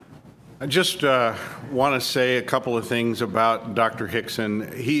I just want to say a couple of things about Dr.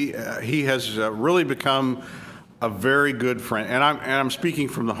 Hickson. He has really become a very good friend, and I'm speaking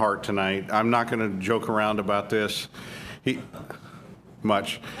from the heart tonight. I'm not going to joke around about this. He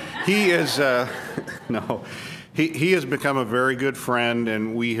is no. He has become a very good friend,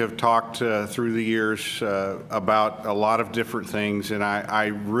 and we have talked through the years about a lot of different things, and I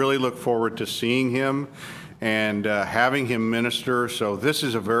really look forward to seeing him and having him minister. So this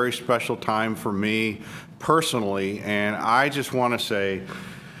is a very special time for me personally, and I just want to say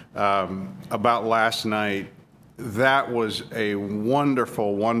about last night, that was a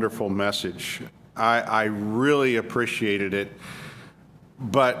wonderful, wonderful message. I really appreciated it,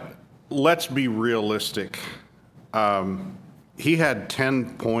 but let's be realistic. He had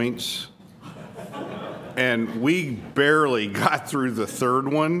 10 points, and we barely got through the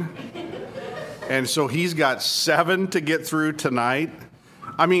third one. And so he's got 7 to get through tonight.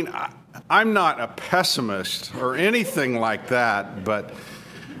 I mean, I'm not a pessimist or anything like that, but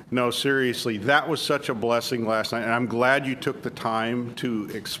no, seriously, that was such a blessing last night. And I'm glad you took the time to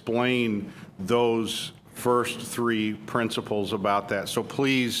explain those first 3 principles about that. So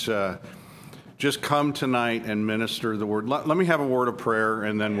please just come tonight and minister the word. Let me have a word of prayer,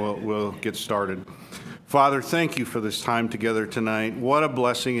 and then we'll get started. Father, thank you for this time together tonight. What a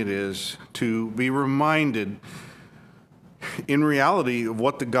blessing it is to be reminded in reality of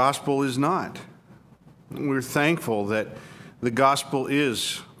what the gospel is not. We're thankful that the gospel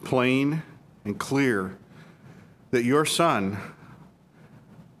is plain and clear, that your Son,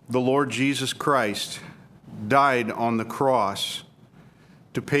 the Lord Jesus Christ, died on the cross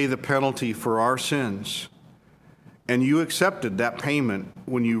to pay the penalty for our sins, and you accepted that payment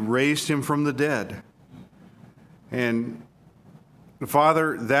when you raised him from the dead. And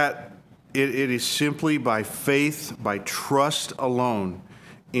Father, that it is simply by faith, by trust alone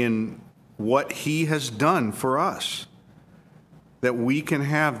in what he has done for us, that we can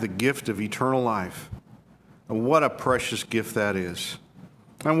have the gift of eternal life. And what a precious gift that is.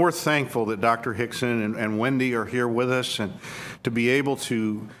 And we're thankful that Dr. Hickson and Wendy are here with us, and to be able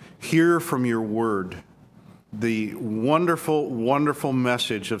to hear from your word the wonderful, wonderful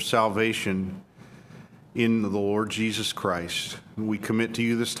message of salvation in the Lord Jesus Christ. We commit to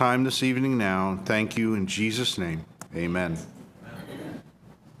you this time this evening now. Thank you in Jesus' name. Amen.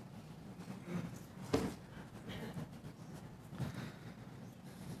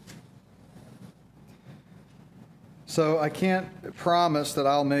 So I can't promise that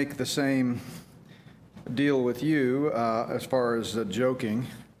I'll make the same deal with you as far as joking,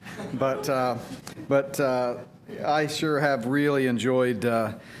 but I sure have really enjoyed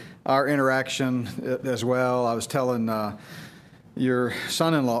our interaction as well. I was telling your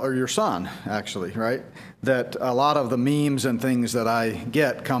son-in-law, or your son, actually, right, that a lot of the memes and things that I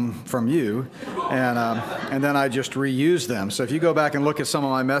get come from you, and then I just reuse them. So if you go back and look at some of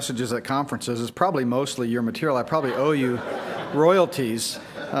my messages at conferences, it's probably mostly your material. I probably owe you royalties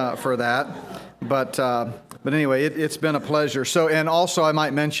for that. But anyway, it's been a pleasure. So, and also I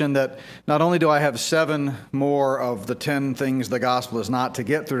might mention that not only do I have 7 more of the 10 things the gospel is not to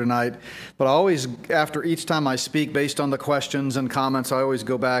get through tonight, but I always, after each time I speak, based on the questions and comments, I always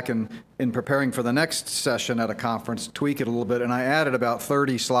go back and, in preparing for the next session at a conference, tweak it a little bit, and I added about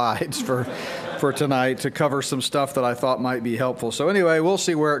 30 slides for tonight to cover some stuff that I thought might be helpful. So anyway, we'll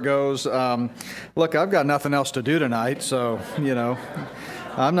see where it goes. Look, I've got nothing else to do tonight, so,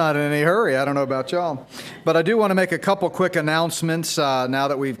 I'm not in any hurry. I don't know about y'all. But I do want to make a couple quick announcements now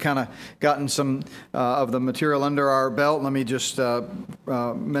that we've kind of gotten some of the material under our belt. Let me just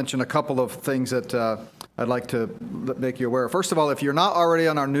mention a couple of things that I'd like to make you aware of. First of all, if you're not already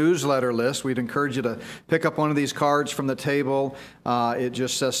on our newsletter list, we'd encourage you to pick up one of these cards from the table. It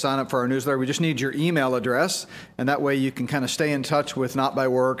just says sign up for our newsletter. We just need your email address, and that way you can kind of stay in touch with Not by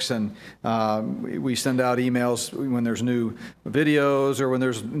Works, and we send out emails when there's new videos or when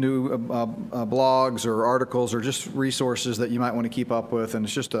there's new blogs or articles or just resources that you might want to keep up with, and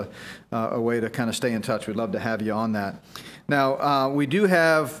it's just a way to kind of stay in touch. We'd love to have you on that. Now, we do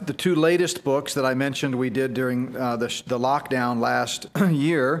have the 2 latest books that I mentioned we did during the lockdown last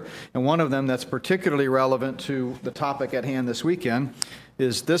year, and one of them that's particularly relevant to the topic at hand this weekend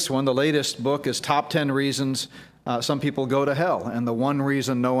is this one. The latest book is Top 10 Reasons Some People Go to Hell, and the One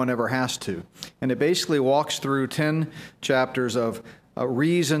Reason No One Ever Has to. And it basically walks through 10 chapters of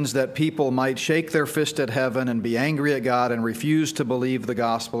reasons that people might shake their fist at heaven and be angry at God and refuse to believe the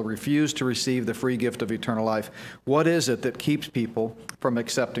gospel, refuse to receive the free gift of eternal life. What is it that keeps people from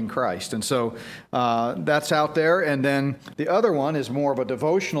accepting Christ? And so that's out there. And then the other one is more of a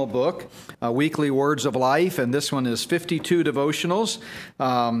devotional book, Weekly Words of Life. And this one is 52 devotionals,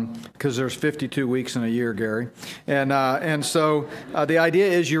 because there's 52 weeks in a year, Gary. And so the idea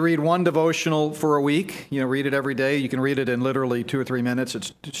is you read one devotional for a week. Read it every day. You can read it in literally 2 or 3 minutes.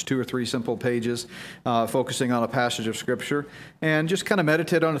 It's 2 or 3 simple pages, focusing on a passage of Scripture. And just kind of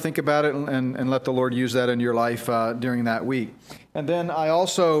meditate on it, think about it, and let the Lord use that in your life during that week. And then I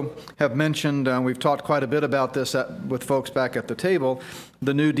also have mentioned, we've talked quite a bit about this with folks back at the table,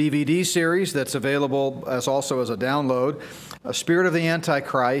 the new DVD series that's available also as a download, Spirit of the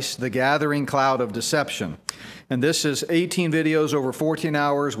Antichrist, The Gathering Cloud of Deception. And this is 18 videos over 14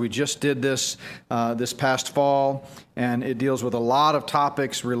 hours. We just did this this past fall, and it deals with a lot of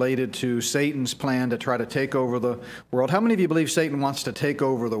topics related to Satan's plan to try to take over the world. How many of you believe Satan wants to take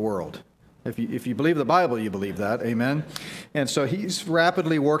over the world? If you believe the Bible, you believe that. Amen. And so he's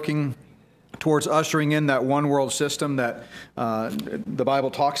rapidly working towards ushering in that one world system that the Bible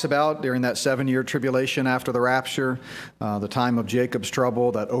talks about during that 7-year tribulation after the rapture, the time of Jacob's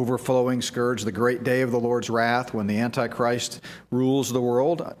trouble, that overflowing scourge, the great day of the Lord's wrath when the Antichrist rules the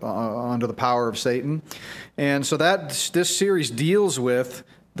world under the power of Satan. And so this series deals with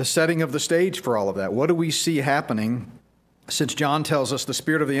the setting of the stage for all of that. What do we see happening? Since John tells us the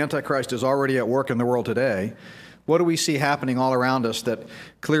spirit of the Antichrist is already at work in the world today, what do we see happening all around us that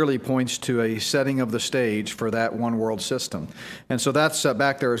clearly points to a setting of the stage for that one world system? And so that's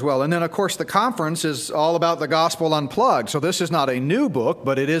back there as well. And then, of course, the conference is all about the Gospel Unplugged. So this is not a new book,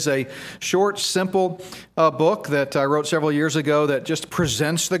 but it is a short, simple book that I wrote several years ago that just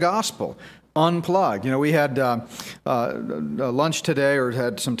presents the gospel unplugged. We had lunch today, or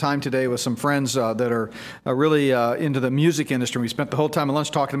had some time today with some friends that are really into the music industry. We spent the whole time at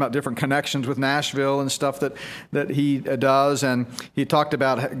lunch talking about different connections with Nashville and stuff that he does. And he talked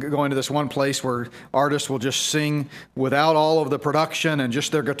about going to this one place where artists will just sing without all of the production and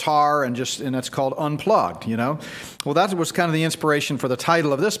just their guitar, and it's called Unplugged. Well, that was kind of the inspiration for the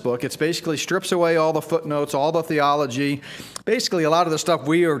title of this book. It's basically strips away all the footnotes, all the theology, basically a lot of the stuff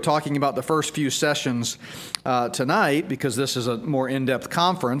we are talking about the first few sessions tonight, because this is a more in-depth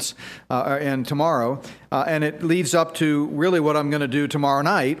conference, and tomorrow. And it leads up to really what I'm going to do tomorrow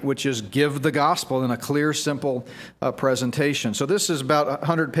night, which is give the gospel in a clear, simple presentation. So this is about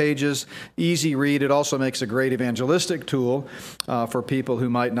 100 pages, easy read. It also makes a great evangelistic tool for people who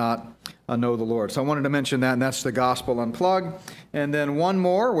might not know the Lord. So I wanted to mention that, and that's the Gospel Unplugged. And then one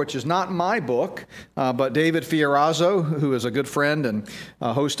more, which is not my book, but David Fiorazo, who is a good friend and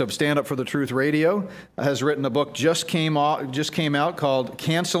host of Stand Up for the Truth Radio, has written a book just came out called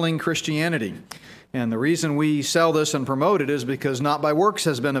Canceling Christianity. And the reason we sell this and promote it is because Not By Works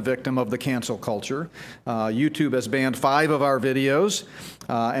has been a victim of the cancel culture. YouTube has banned 5 of our videos,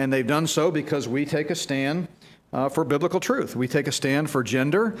 and they've done so because we take a stand for biblical truth. We take a stand for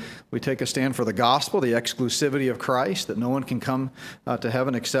gender. We take a stand for the gospel, the exclusivity of Christ, that no one can come to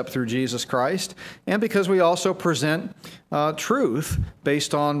heaven except through Jesus Christ. And because we also present truth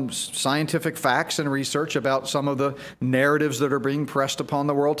based on scientific facts and research about some of the narratives that are being pressed upon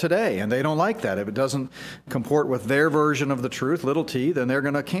the world today. And they don't like that. If it doesn't comport with their version of the truth, little t, then they're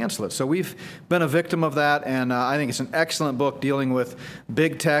going to cancel it. So we've been a victim of that, and I think it's an excellent book dealing with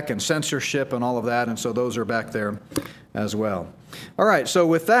big tech and censorship and all of that. And so those are back there as well. All right, so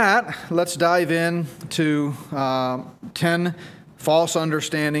with that, let's dive in to 10 false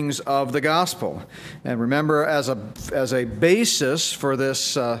understandings of the gospel. And remember, as a basis for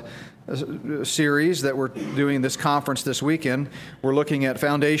this series that we're doing this conference this weekend, we're looking at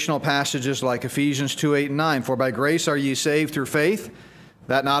foundational passages like Ephesians 2:8 and 9. For by grace are ye saved through faith,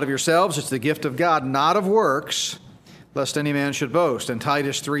 that not of yourselves, it's the gift of God, not of works, lest any man should boast. And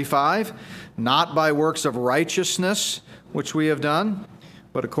Titus 3:5, not by works of righteousness which we have done,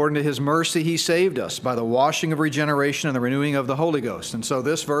 but according to his mercy he saved us by the washing of regeneration and the renewing of the Holy Ghost. And so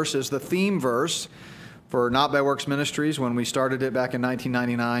this verse is the theme verse for Not By Works Ministries when we started it back in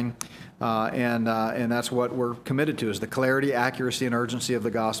 1999. And that's what we're committed to, is the clarity, accuracy, and urgency of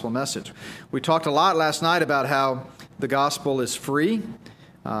the gospel message. We talked a lot last night about how the gospel is free.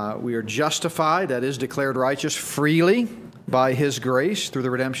 We are justified, that is, declared righteous freely by his grace through the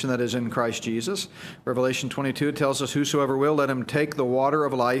redemption that is in Christ Jesus. Revelation 22 tells us, whosoever will, let him take the water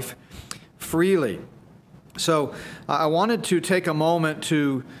of life freely. So I wanted to take a moment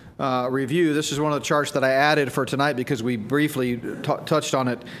to review, this is one of the charts that I added for tonight because we briefly touched on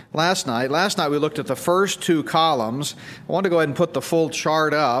it last night. Last night we looked at the first two columns. I want to go ahead and put the full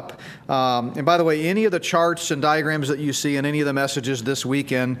chart up. And by the way, any of the charts and diagrams that you see in any of the messages this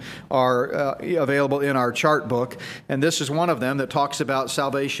weekend are available in our chart book. And this is one of them that talks about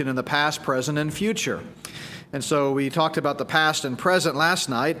salvation in the past, present, and future. And so we talked about the past and present last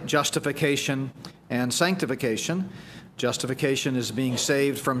night, justification and sanctification. Justification is being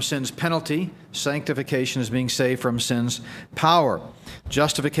saved from sin's penalty. Sanctification is being saved from sin's power.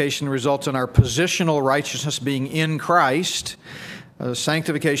 Justification results in our positional righteousness being in Christ. The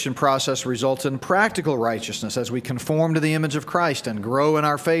sanctification process results in practical righteousness as we conform to the image of Christ and grow in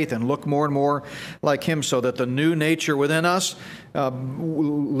our faith and look more and more like Him, so that the new nature within us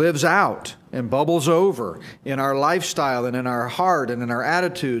lives out and bubbles over in our lifestyle and in our heart and in our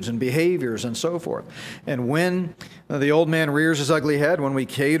attitudes and behaviors and so forth. And when the old man rears his ugly head, when we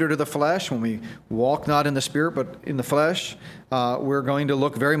cater to the flesh, when we walk not in the Spirit but in the flesh, we're going to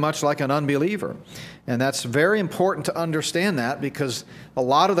look very much like an unbeliever. And that's very important to understand that, because a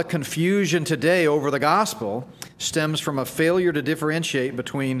lot of the confusion today over the gospel stems from a failure to differentiate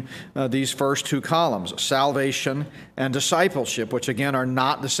between these first two columns, salvation and discipleship, which again are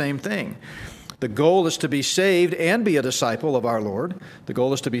not the same thing. The goal is to be saved and be a disciple of our Lord. The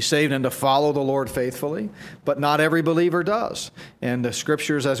goal is to be saved and to follow the Lord faithfully, but not every believer does. And the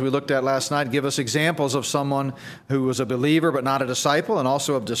Scriptures, as we looked at last night, give us examples of someone who was a believer but not a disciple, and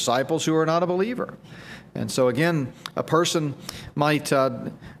also of disciples who are not a believer. And so again, a person might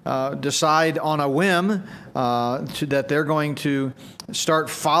decide on a whim that they're going to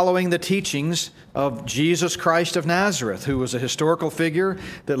start following the teachings of Jesus Christ of Nazareth, who was a historical figure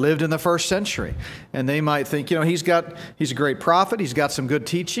that lived in the first century. And they might think, he's a great prophet, he's got some good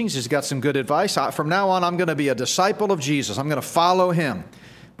teachings, he's got some good advice. From now on, I'm going to be a disciple of Jesus. I'm going to follow him.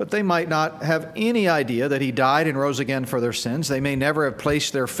 But they might not have any idea that he died and rose again for their sins. They may never have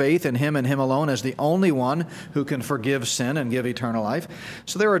placed their faith in him and him alone as the only one who can forgive sin and give eternal life.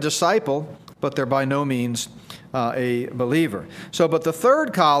 So they're a disciple, but they're by no means a believer. But the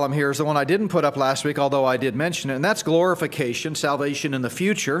third column here is the one I didn't put up last week, although I did mention it, and that's glorification, salvation in the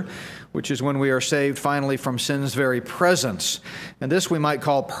future, which is when we are saved finally from sin's very presence. And this we might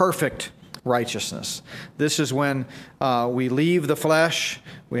call perfect righteousness. This is when we leave the flesh,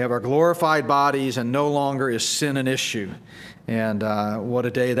 we have our glorified bodies, and no longer is sin an issue. And what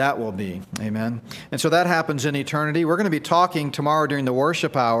a day that will be. Amen. And so that happens in eternity. We're going to be talking tomorrow during the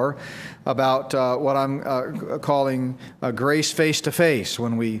worship hour about what I'm calling grace face to face,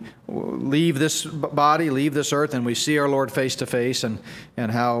 when we leave this body, leave this earth, and we see our Lord face to face, and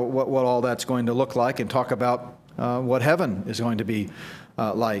how what all that's going to look like, and talk about what heaven is going to be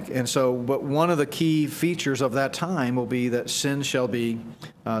like. And so, but one of the key features of that time will be that sin shall be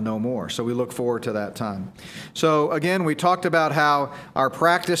no more. So we look forward to that time. So again, we talked about how our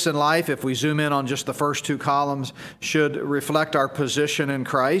practice in life, if we zoom in on just the first two columns, should reflect our position in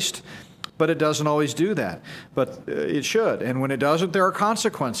Christ. But it doesn't always do that. But it should. And when it doesn't, there are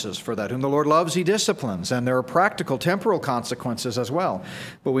consequences for that. Whom the Lord loves, He disciplines. And there are practical, temporal consequences as well.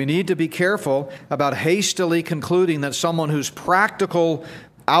 But we need to be careful about hastily concluding that someone whose practical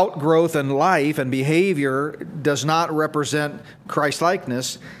outgrowth in life and behavior does not represent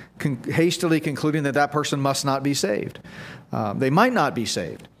Christ-likeness, hastily concluding that that person must not be saved. They might not be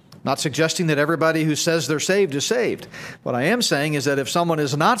saved. Not suggesting that everybody who says they're saved is saved. What I am saying is that if someone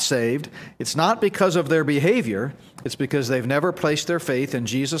is not saved, it's not because of their behavior, it's because they've never placed their faith in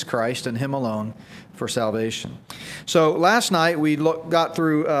Jesus Christ and Him alone for salvation. So last night we got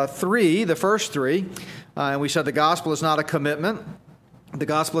through the first three, and we said the gospel is not a commitment, the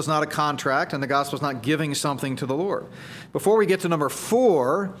gospel is not a contract, and the gospel is not giving something to the Lord. Before we get to number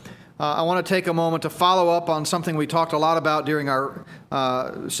 4, I want to take a moment to follow up on something we talked a lot about during our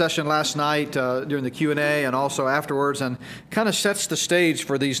session last night, during the Q&A, and also afterwards, and kind of sets the stage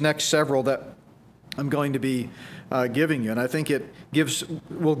for these next several that I'm going to be giving you. And I think it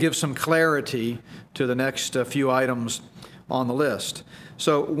will give some clarity to the next few items on the list.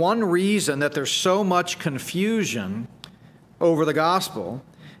 So one reason that there's so much confusion over the gospel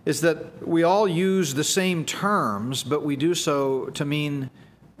is that we all use the same terms, but we do so to mean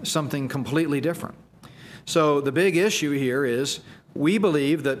something completely different. So the big issue here is we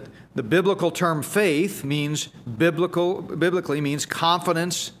believe that the biblical term faith biblically means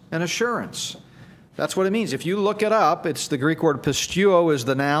confidence and assurance. That's what it means. If you look it up, it's the Greek word pisteuo is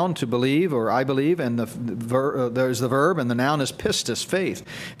the noun, to believe, or I believe, and there's the verb, and the noun is pistis, faith.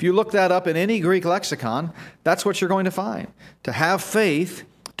 If you look that up in any Greek lexicon, that's what you're going to find. To have faith,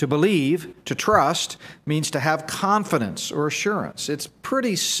 To believe, to trust, means to have confidence or assurance. It's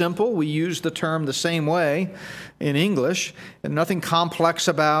pretty simple. We use the term the same way in English, and nothing complex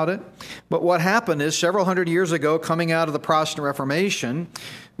about it. But what happened is several hundred years ago, coming out of the Protestant Reformation,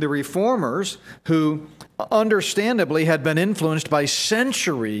 the Reformers, who understandably had been influenced by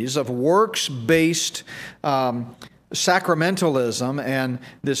centuries of works-based sacramentalism and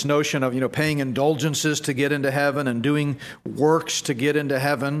this notion of, paying indulgences to get into heaven and doing works to get into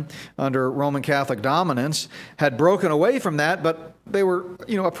heaven under Roman Catholic dominance, had broken away from that, but they were,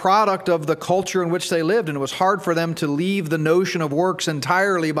 a product of the culture in which they lived, and it was hard for them to leave the notion of works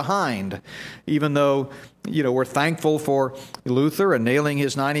entirely behind, even though, we're thankful for Luther and nailing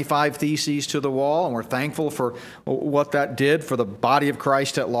his 95 Theses to the wall, and we're thankful for what that did for the body of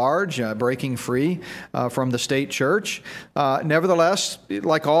Christ at large, breaking free from the state church. Nevertheless,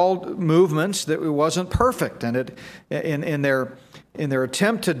 like all movements, that it wasn't perfect, and in their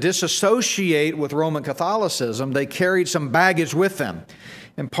attempt to disassociate with Roman Catholicism, they carried some baggage with them.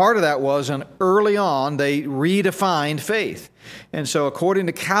 And part of that was, and early on, they redefined faith. And so according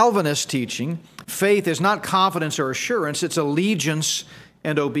to Calvinist teaching, faith is not confidence or assurance, it's allegiance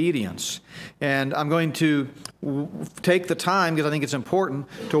and obedience. And I'm going to take the time, because I think it's important,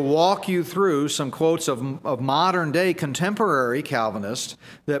 to walk you through some quotes of modern-day contemporary Calvinists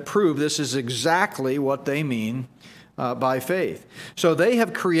that prove this is exactly what they mean by faith. So they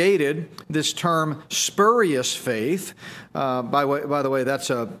have created this term spurious faith. By the way, that's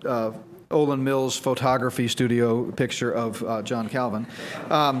a Olin Mills photography studio picture of John Calvin.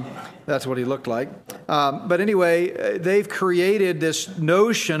 That's what he looked like. But anyway, they've created this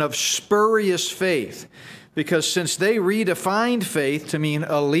notion of spurious faith, because since they redefined faith to mean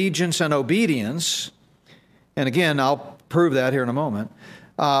allegiance and obedience, and again, I'll prove that here in a moment,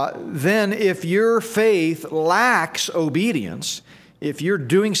 then if your faith lacks obedience, if you're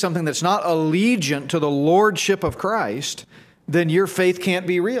doing something that's not allegiant to the lordship of Christ, then your faith can't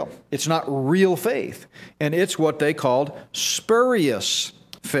be real. It's not real faith. And it's what they called spurious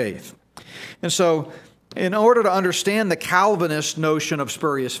faith. And so, in order to understand the Calvinist notion of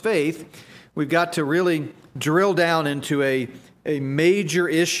spurious faith, we've got to really drill down into a major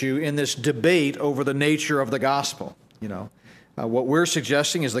issue in this debate over the nature of the gospel. What we're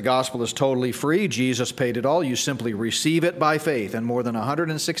suggesting is the gospel is totally free. Jesus paid it all. You simply receive it by faith. And more than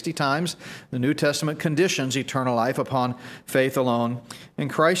 160 times, the New Testament conditions eternal life upon faith alone in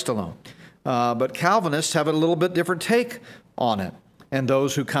Christ alone. But Calvinists have a little bit different take on it, and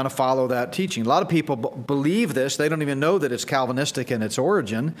those who kind of follow that teaching. A lot of people believe this. They don't even know that it's Calvinistic in its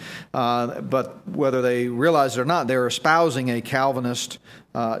origin, but whether they realize it or not, they're espousing a Calvinist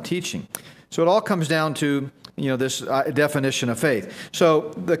teaching. So it all comes down to this definition of faith.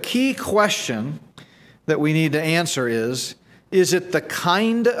 So the key question that we need to answer is it the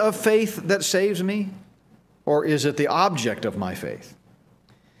kind of faith that saves me, or is it the object of my faith?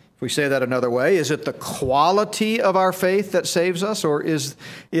 If we say that another way, is it the quality of our faith that saves us, or is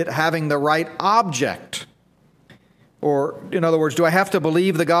it having the right object? Or, in other words, do I have to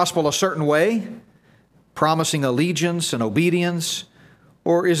believe the gospel a certain way, promising allegiance and obedience,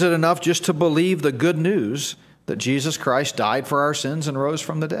 or is it enough just to believe the good news that Jesus Christ died for our sins and rose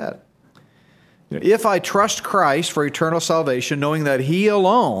from the dead? If I trust Christ for eternal salvation, knowing that He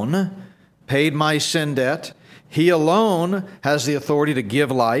alone paid my sin debt, He alone has the authority to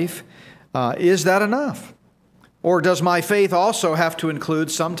give life, is that enough? Or does my faith also have to include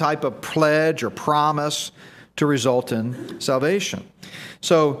some type of pledge or promise to result in salvation?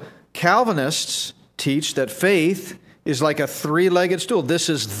 So Calvinists teach that faith is like a three-legged stool. This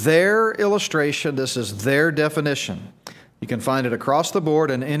is their illustration. This is their definition. You can find it across the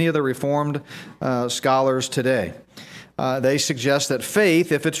board in any of the Reformed scholars today. They suggest that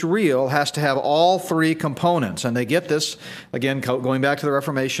faith, if it's real, has to have all three components. And they get this, again, going back to the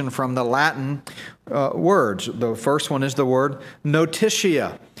Reformation, from the Latin words. The first one is the word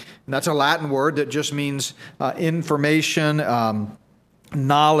notitia. And that's a Latin word that just means information,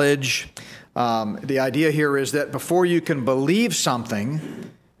 knowledge. The idea here is that before you can believe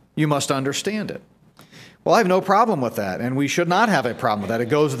something, you must understand it. Well, I have no problem with that, and we should not have a problem with that. It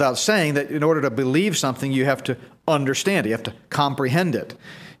goes without saying that in order to believe something, you have to understand it. You have to comprehend it.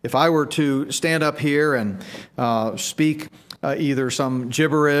 If I were to stand up here and speak either some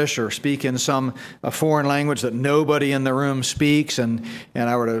gibberish or speak in some foreign language that nobody in the room speaks, and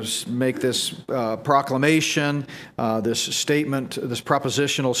I were to make this proclamation, this statement, this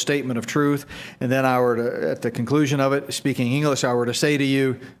propositional statement of truth, and then I were to, at the conclusion of it, speaking English, I were to say to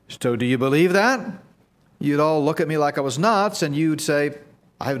you, so do you believe that? You'd all look at me like I was nuts, and you'd say,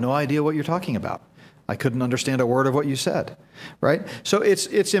 I have no idea what you're talking about. I couldn't understand a word of what you said, right? So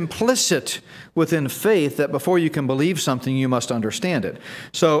it's implicit within faith that before you can believe something, you must understand it.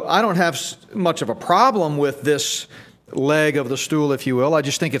 So I don't have much of a problem with this leg of the stool, if you will. I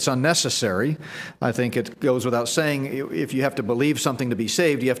just think it's unnecessary. I think it goes without saying, if you have to believe something to be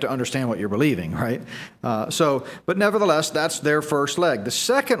saved, you have to understand what you're believing, right? But nevertheless, that's their first leg. The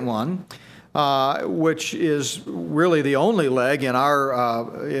second one, which is really the only leg in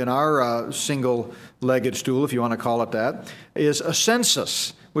our single-legged stool, if you want to call it that, is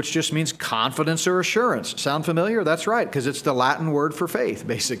assensus, which just means confidence or assurance. Sound familiar? That's right, because it's the Latin word for faith,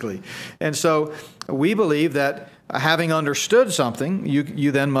 basically. And so we believe that having understood something,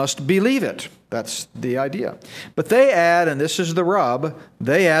 you then must believe it. That's the idea. But they add, and this is the rub,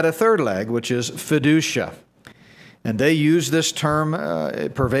 they add a third leg, which is fiducia. And they use this term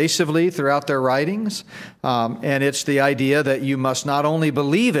pervasively throughout their writings. And it's the idea that you must not only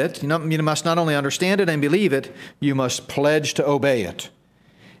believe it, you must not only understand it and believe it, you must pledge to obey it.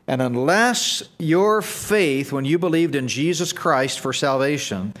 And unless your faith, when you believed in Jesus Christ for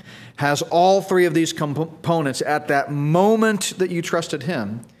salvation, has all three of these components at that moment that you trusted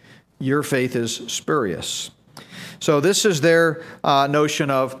Him, your faith is spurious. So this is their notion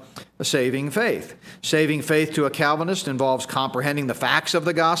of saving faith. Saving faith to a Calvinist involves comprehending the facts of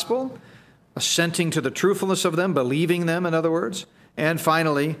the gospel, assenting to the truthfulness of them, believing them, in other words, and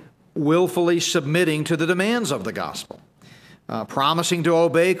finally, willfully submitting to the demands of the gospel. Promising to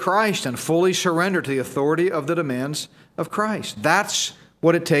obey Christ and fully surrender to the authority of the demands of Christ. That's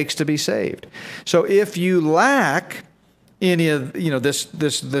what it takes to be saved. So if you lack any of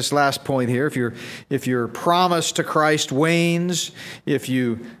this last point here, if your promise to Christ wanes, if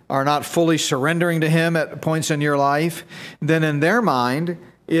you are not fully surrendering to Him at points in your life, then in their mind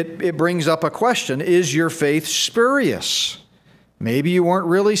it brings up a question: is your faith spurious? Maybe you weren't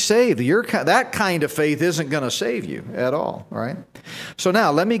really saved. That kind of faith isn't going to save you at all, right? So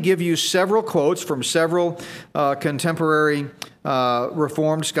now, let me give you several quotes from several contemporary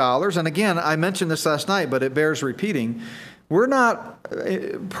Reformed scholars. And again, I mentioned this last night, but it bears repeating. We're not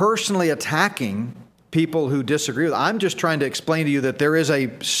personally attacking people who disagree with us. I'm just trying to explain to you that there is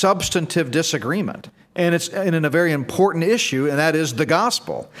a substantive disagreement. And it's in a very important issue, and that is the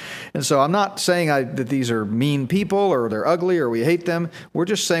gospel. And so I'm not saying that these are mean people or they're ugly or we hate them. We're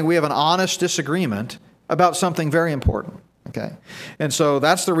just saying we have an honest disagreement about something very important. Okay? And so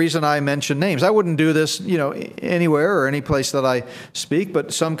that's the reason I mention names. I wouldn't do this, anywhere or any place that I speak,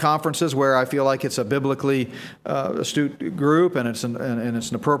 but some conferences where I feel like it's a biblically astute group and it's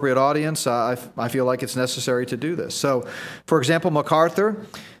an appropriate audience, I feel like it's necessary to do this. So, for example, MacArthur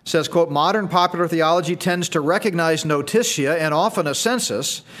says, quote, modern popular theology tends to recognize notitia and often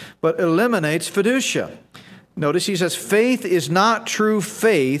assensus, but eliminates fiducia. Notice he says, faith is not true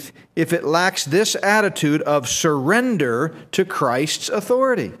faith if it lacks this attitude of surrender to Christ's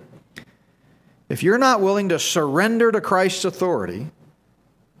authority. If you're not willing to surrender to Christ's authority,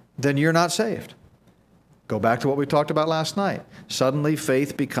 then you're not saved. Go back to what we talked about last night. Suddenly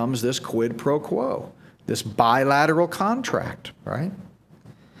faith becomes this quid pro quo, this bilateral contract, right?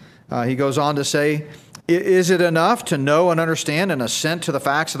 He goes on to say, is it enough to know and understand and assent to the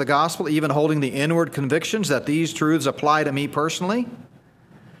facts of the gospel, even holding the inward convictions that these truths apply to me personally,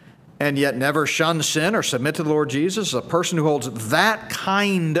 and yet never shun sin or submit to the Lord Jesus? A person who holds that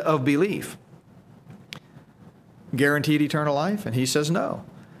kind of belief guaranteed eternal life? And he says no.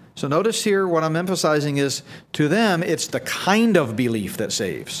 So notice here what I'm emphasizing is, to them, it's the kind of belief that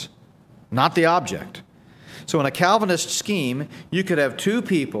saves, not the object. So in a Calvinist scheme, you could have two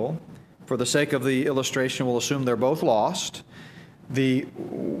people. For the sake of the illustration, we'll assume they're both lost.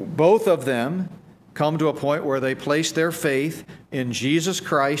 Both of them come to a point where they place their faith in Jesus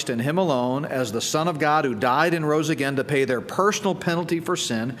Christ and Him alone as the Son of God who died and rose again to pay their personal penalty for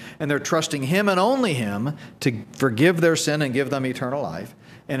sin, and they're trusting Him and only Him to forgive their sin and give them eternal life.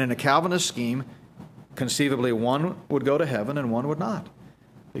 And in a Calvinist scheme, conceivably one would go to heaven and one would not,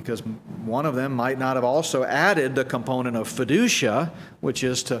 because one of them might not have also added the component of fiducia, which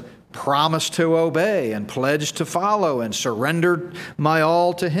is to promise to obey and pledge to follow and surrender my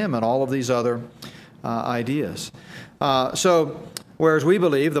all to Him, and all of these other ideas. So whereas we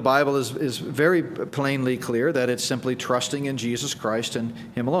believe the Bible is very plainly clear that it's simply trusting in Jesus Christ and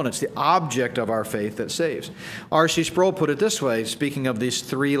Him alone. It's the object of our faith that saves. R.C. Sproul put it this way, speaking of this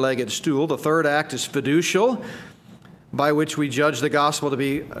three-legged stool: the third act is fiducial, by which we judge the gospel to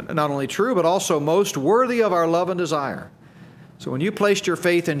be not only true, but also most worthy of our love and desire. So when you placed your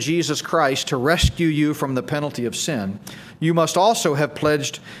faith in Jesus Christ to rescue you from the penalty of sin, you must also have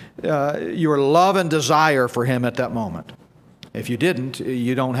pledged your love and desire for Him at that moment. If you didn't,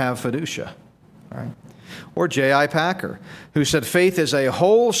 you don't have fiducia. right? Or J.I. Packer, who said, faith is a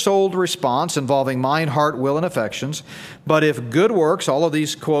whole-souled response involving mind, heart, will, and affections. But if good works, all of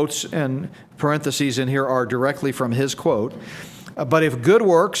these quotes and parentheses in here are directly from his quote, but if good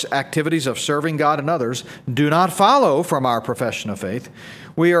works, activities of serving God and others, do not follow from our profession of faith,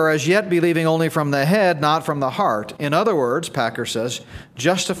 we are as yet believing only from the head, not from the heart. In other words, Packer says,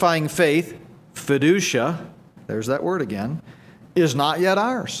 justifying faith, fiducia, there's that word again, is not yet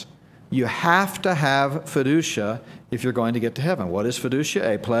ours. You have to have fiducia if you're going to get to heaven. What is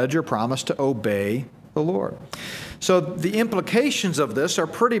fiducia? A pledge or promise to obey the Lord. So the implications of this are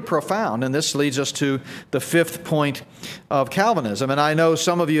pretty profound, and this leads us to the fifth point of Calvinism. And I know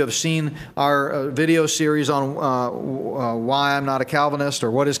some of you have seen our video series on why I'm not a Calvinist,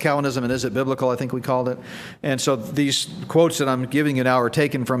 or what is Calvinism and is it biblical, I think we called it. And so these quotes that I'm giving you now are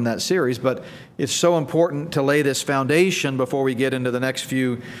taken from that series, but it's so important to lay this foundation before we get into the next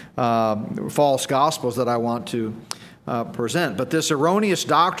few false gospels that I want to present. But this erroneous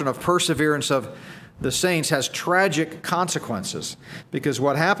doctrine of perseverance of the saints has tragic consequences, because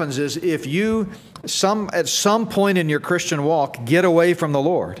what happens is if you at some point in your Christian walk get away from the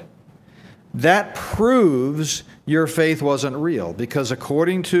Lord, that proves your faith wasn't real, because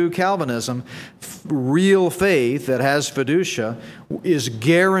according to Calvinism, real faith that has fiducia is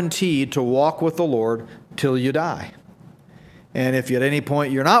guaranteed to walk with the Lord till you die. And if at any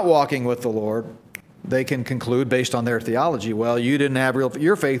point you're not walking with the Lord, they can conclude based on their theology, well, you didn't have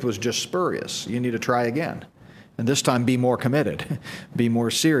your faith was just spurious. You need to try again. And this time be more committed, be more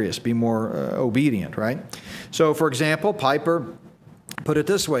serious, be more obedient, right? So, for example, Piper put it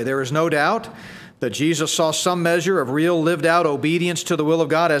this way: there is no doubt that Jesus saw some measure of real lived out obedience to the will of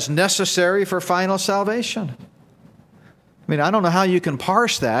God as necessary for final salvation. I mean, I don't know how you can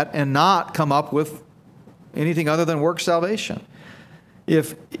parse that and not come up with anything other than work salvation.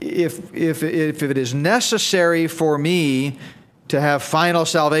 If it is necessary for me to have final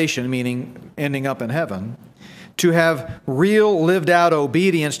salvation, meaning ending up in heaven, to have real lived out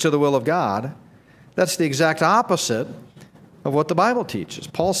obedience to the will of God, that's the exact opposite of what the Bible teaches.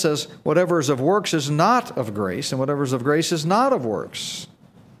 Paul says whatever is of works is not of grace, and whatever is of grace is not of works.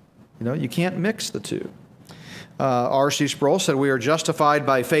 You know, you can't mix the two. R.C. Sproul said we are justified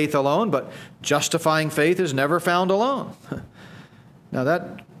by faith alone, but justifying faith is never found alone. Now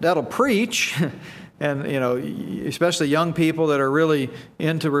that'll preach, and you know, especially young people that are really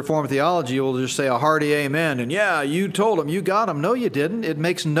into Reformed theology will just say a hearty amen, and yeah, you told them, you got them. No, you didn't. It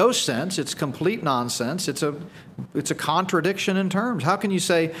makes no sense. It's complete nonsense. It's a contradiction in terms. How can you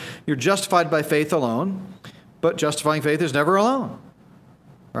say you're justified by faith alone, but justifying faith is never alone,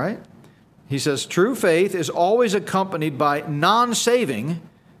 right? He says true faith is always accompanied by non-saving,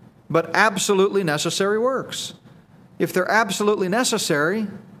 but absolutely necessary works. If they're absolutely necessary,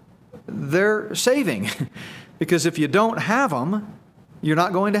 they're saving. Because if you don't have them, you're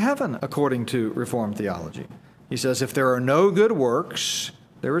not going to heaven, according to Reformed theology. He says, if there are no good works,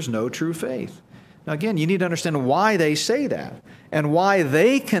 there is no true faith. Now again, you need to understand why they say that, and why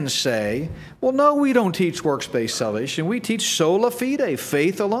they can say, well, no, we don't teach works-based salvation. We teach sola fide,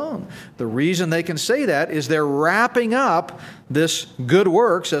 faith alone. The reason they can say that is they're wrapping up this good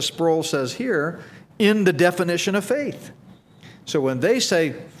works, as Sproul says here, in the definition of faith. So when they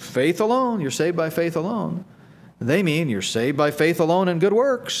say faith alone, you're saved by faith alone, they mean you're saved by faith alone and good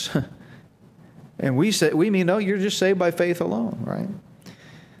works. And we mean, no, you're just saved by faith alone,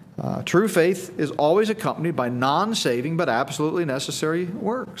 right? True faith is always accompanied by non-saving but absolutely necessary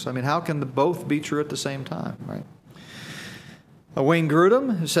works. I mean, how can both be true at the same time, right? Wayne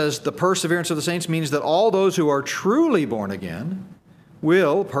Grudem says the perseverance of the saints means that all those who are truly born again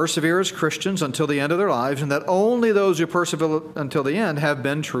will persevere as Christians until the end of their lives, and that only those who persevere until the end have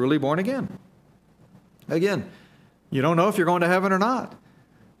been truly born again. Again, you don't know if you're going to heaven or not.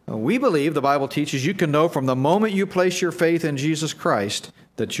 We believe the Bible teaches you can know from the moment you place your faith in Jesus Christ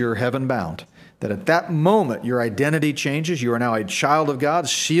that you're heaven-bound. That at that moment your identity changes. You are now a child of God,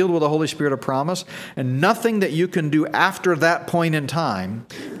 sealed with the Holy Spirit of promise, and nothing that you can do after that point in time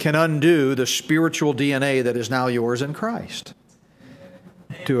can undo the spiritual DNA that is now yours in Christ.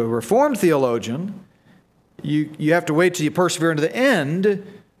 To a Reformed theologian, you have to wait till you persevere into the end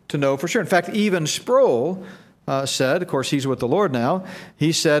to know for sure. In fact, even Sproul said, of course he's with the Lord now,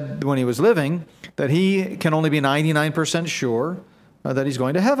 he said when he was living that he can only be 99% sure that he's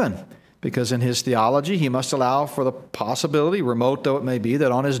going to heaven. Because in his theology, he must allow for the possibility, remote though it may be,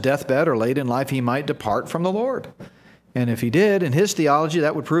 that on his deathbed or late in life he might depart from the Lord. And if he did, in his theology,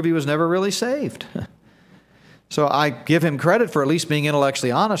 that would prove he was never really saved. So I give him credit for at least being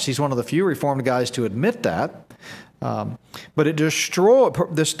intellectually honest. He's one of the few Reformed guys to admit that. But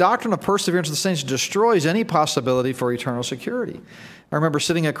this doctrine of perseverance of the saints destroys any possibility for eternal security. I remember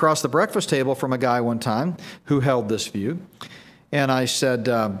sitting across the breakfast table from a guy one time who held this view, and I said,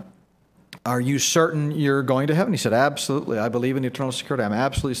 are you certain you're going to heaven? He said, absolutely. I believe in eternal security. I'm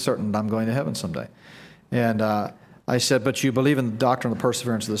absolutely certain I'm going to heaven someday. And I said, but you believe in the doctrine of the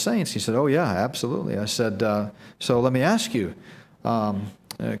perseverance of the saints? He said, oh, yeah, absolutely. I said, so let me ask you,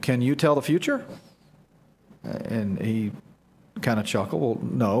 can you tell the future? And he kind of chuckled. Well,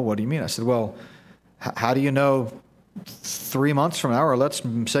 no, what do you mean? I said, well, how do you know 3 months from now, or let's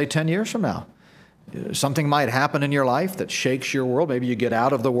say 10 years from now? Something might happen in your life that shakes your world. Maybe you get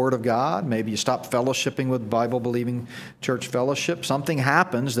out of the Word of God. Maybe you stop fellowshipping with Bible-believing church fellowship. Something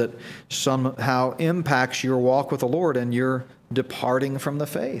happens that somehow impacts your walk with the Lord, and you're departing from the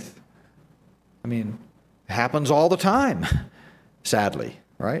faith. I mean, it happens all the time, sadly,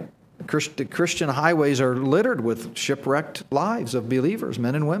 right? The Christian highways are littered with shipwrecked lives of believers,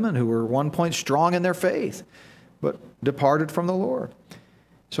 men and women who were at one point strong in their faith, but departed from the Lord.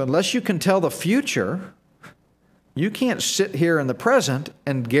 So unless you can tell the future, you can't sit here in the present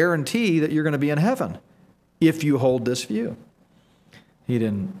and guarantee that you're going to be in heaven if you hold this view. He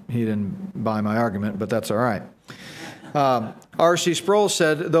didn't buy my argument, but that's all right. R.C. Sproul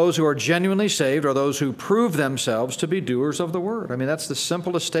said, those who are genuinely saved are those who prove themselves to be doers of the word. I mean, that's the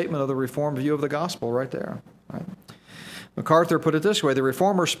simplest statement of the Reformed view of the gospel right there. Right? MacArthur put it this way: the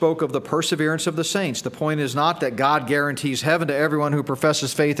Reformer spoke of the perseverance of the saints. The point is not that God guarantees heaven to everyone who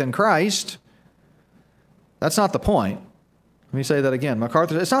professes faith in Christ. That's not the point. Let me say that again.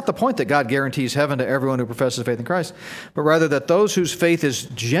 MacArthur, it's not the point that God guarantees heaven to everyone who professes faith in Christ, but rather that those whose faith is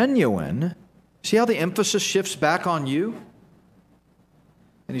genuine. See how the emphasis shifts back on you?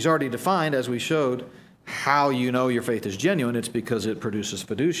 And he's already defined, as we showed, how you know your faith is genuine. It's because it produces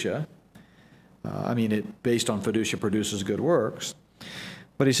fiducia. Based on fiducia produces good works.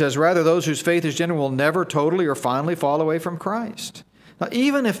 But he says, rather, those whose faith is genuine will never totally or finally fall away from Christ. Now,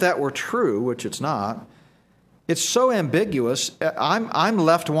 even if that were true, which it's not, it's so ambiguous, I'm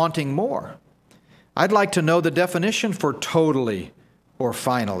left wanting more. I'd like to know the definition for totally or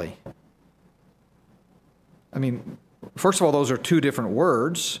finally. I mean, first of all, those are two different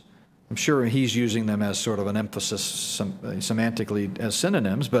words. I'm sure he's using them as sort of an emphasis semantically as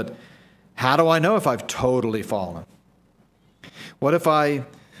synonyms, but how do I know if I've totally fallen? What if I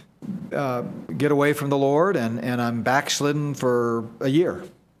get away from the Lord and I'm backslidden for a year?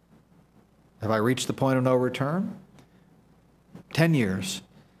 Have I reached the point of no return? 10 years.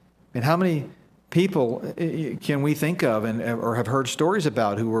 And how many people can we think of or have heard stories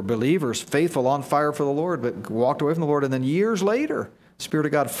about who were believers, faithful, on fire for the Lord, but walked away from the Lord, and then years later, the Spirit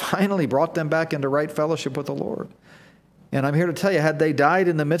of God finally brought them back into right fellowship with the Lord? And I'm here to tell you, had they died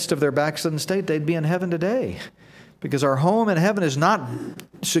in the midst of their backslidden state, they'd be in heaven today. Because our home in heaven is not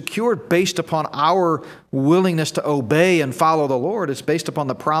secured based upon our willingness to obey and follow the Lord. It's based upon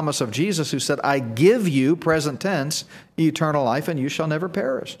the promise of Jesus, who said, I give you, present tense, eternal life, and you shall never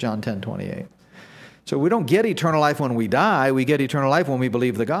perish, John 10:28. So we don't get eternal life when we die. We get eternal life when we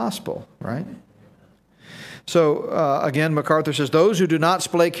believe the gospel, right? So again, MacArthur says, those who do not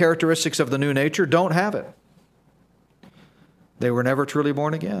display characteristics of the new nature don't have it. They were never truly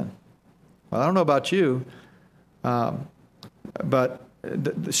born again. Well, I don't know about you, but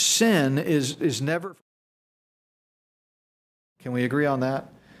the sin is never... Can we agree on that?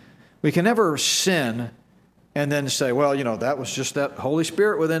 We can never sin and then say, well, that was just that Holy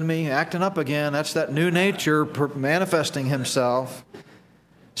Spirit within me acting up again. That's that new nature manifesting himself.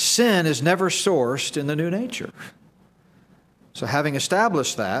 Sin is never sourced in the new nature. So having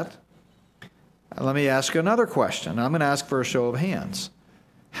established that, let me ask another question. I'm going to ask for a show of hands.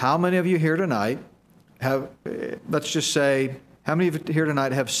 How many of you here tonight let's just say, how many of you here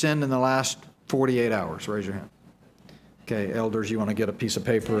tonight have sinned in the last 48 hours? Raise your hand. Okay, elders, you want to get a piece of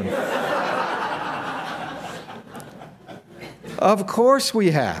paper? Of course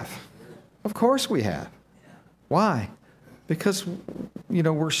we have. Of course we have. Why? Because,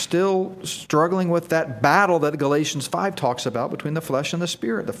 we're still struggling with that battle that Galatians 5 talks about between the flesh and the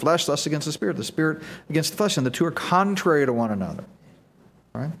spirit. The flesh lusts against the spirit against the flesh, and the two are contrary to one another.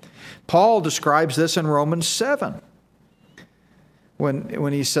 Right? Paul describes this in Romans 7.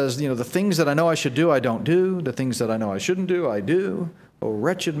 When he says, the things that I know I should do, I don't do. The things that I know I shouldn't do, I do. Oh,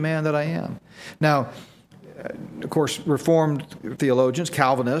 wretched man that I am. Now, of course, Reformed theologians,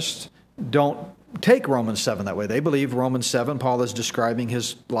 Calvinists, don't take Romans 7 that way. They believe Romans 7, Paul is describing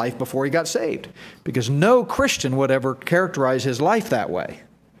his life before he got saved, because no Christian would ever characterize his life that way.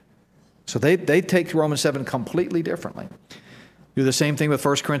 So they take Romans 7 completely differently. Do the same thing with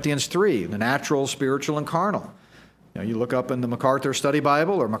 1 Corinthians 3, the natural, spiritual, and carnal. You look up in the MacArthur Study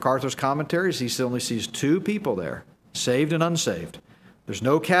Bible or MacArthur's commentaries, he only sees two people there, saved and unsaved. There's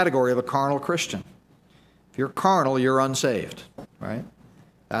no category of a carnal Christian. If you're carnal, you're unsaved, right?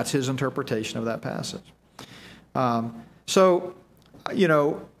 That's his interpretation of that passage.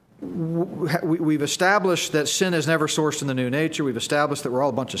 We've established that sin is never sourced in the new nature. We've established that we're all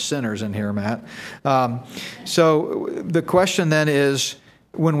a bunch of sinners in here, Matt. So the question then is,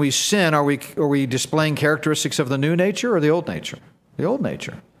 when we sin, are we displaying characteristics of the new nature or the old nature? The old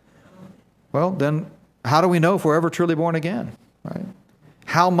nature. Well, then how do we know if we're ever truly born again, right?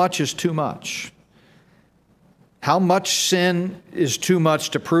 How much is too much? How much sin is too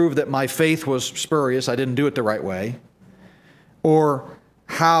much to prove that my faith was spurious, I didn't do it the right way? Or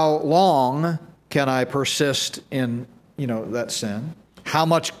how long can I persist in, that sin? How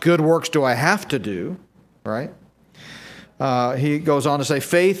much good works do I have to do, right? He goes on to say,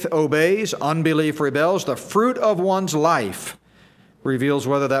 faith obeys, unbelief rebels. The fruit of one's life reveals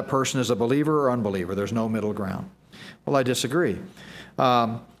whether that person is a believer or unbeliever. There's no middle ground. Well, I disagree.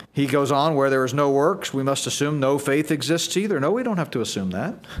 He goes on, where there is no works, we must assume no faith exists either. No, we don't have to assume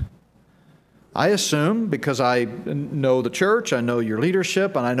that. I assume, because I know the church, I know your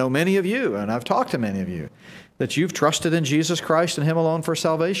leadership, and I know many of you, and I've talked to many of you, that you've trusted in Jesus Christ and Him alone for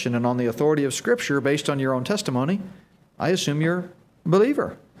salvation, and on the authority of Scripture, based on your own testimony, I assume you're a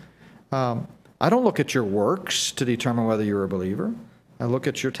believer. I don't look at your works to determine whether you're a believer. I look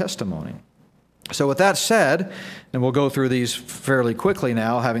at your testimony. So with that said, and we'll go through these fairly quickly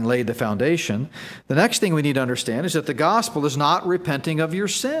now, having laid the foundation, the next thing we need to understand is that the gospel is not repenting of your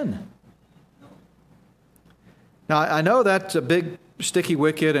sin. Now, I know that's a big sticky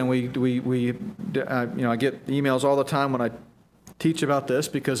wicket, and I get emails all the time when I teach about this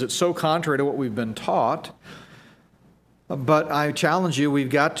because it's so contrary to what we've been taught. But I challenge you, we've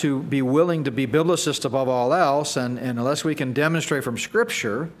got to be willing to be biblicist above all else, and unless we can demonstrate from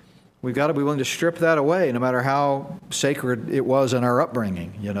Scripture, we've got to be willing to strip that away, no matter how sacred it was in our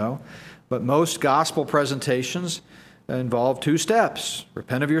upbringing, But most gospel presentations involve two steps: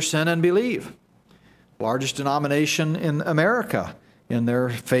 repent of your sin and believe. Largest denomination in America, in their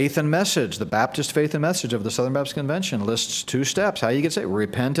faith and message, the Baptist faith and message of the Southern Baptist Convention, lists two steps. How you get saved: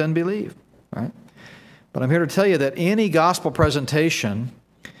 repent and believe, right? But I'm here to tell you that any gospel presentation,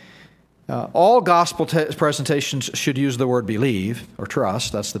 all gospel presentations should use the word believe or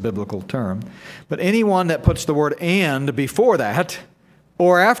trust. That's the biblical term. But anyone that puts the word and before that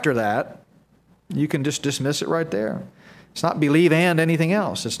or after that, you can just dismiss it right there. It's not believe and anything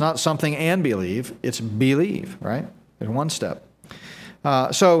else. It's not something and believe. It's believe, right? In one step.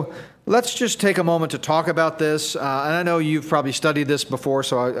 So let's just take a moment to talk about this. And I know you've probably studied this before,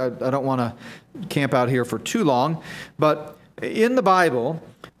 so I don't want to camp out here for too long. But in the Bible,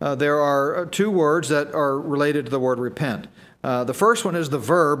 there are two words that are related to the word repent. The first one is the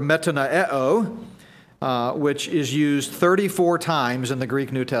verb metanoeo, which is used 34 times in the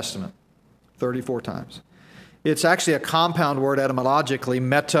Greek New Testament. 34 times. It's actually a compound word etymologically,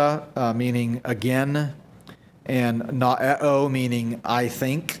 meta meaning again, and naeo meaning I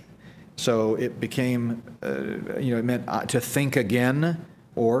think. So it became, it meant to think again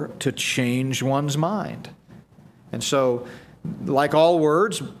or to change one's mind. And so, like all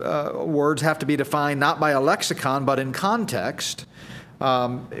words, words have to be defined not by a lexicon, but in context.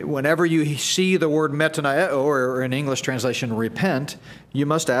 Whenever you see the word metanoeo, or in English translation, repent, you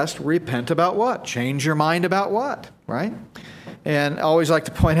must ask, repent about what? Change your mind about what, right? And I always like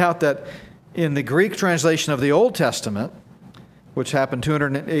to point out that in the Greek translation of the Old Testament, which happened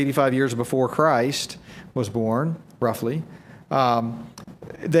 285 years before Christ was born, roughly,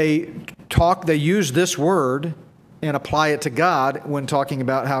 they use this word and apply it to God when talking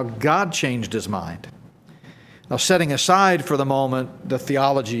about how God changed His mind. Now, setting aside for the moment the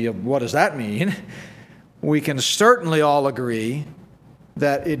theology of what does that mean, we can certainly all agree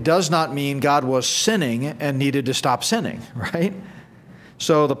that it does not mean God was sinning and needed to stop sinning, right?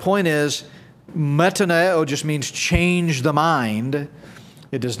 So the point is, metanoeo just means change the mind.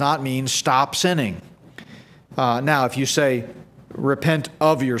 It does not mean stop sinning. Now, if you say repent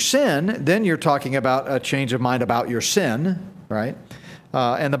of your sin, then you're talking about a change of mind about your sin, right?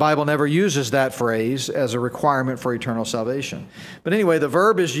 And the Bible never uses that phrase as a requirement for eternal salvation. But anyway, the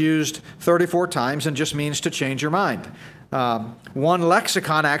verb is used 34 times and just means to change your mind. One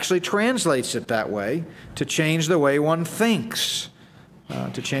lexicon actually translates it that way, to change the way one thinks.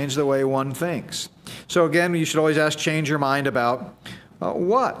 To change the way one thinks. So again, you should always ask, change your mind about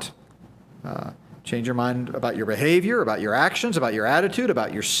what? Change your mind about your behavior, about your actions, about your attitude,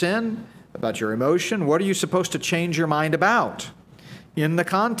 about your sin, about your emotion. What are you supposed to change your mind about? In the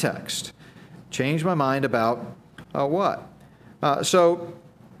context, change my mind about what?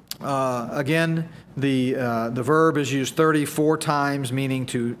 Again, the verb is used 34 times, meaning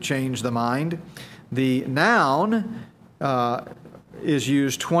to change the mind. The noun is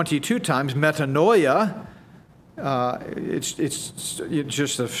used 22 times, metanoia. It's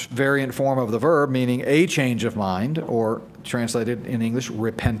just a variant form of the verb, meaning a change of mind, or translated in English,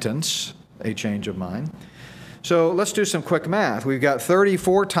 repentance, a change of mind. So let's do some quick math. We've got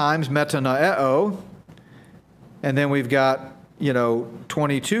 34 times metanoeo, and then we've got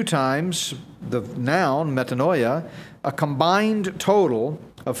 22 times the noun, metanoia, a combined total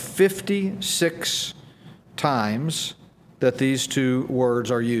of 56 times that these two words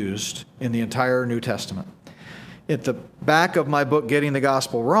are used in the entire New Testament. At the back of my book, Getting the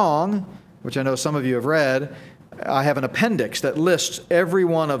Gospel Wrong, which I know some of you have read, I have an appendix that lists every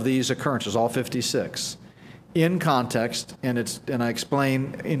one of these occurrences, all 56, in context, and I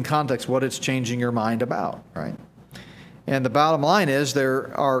explain in context what it's changing your mind about, right? And the bottom line is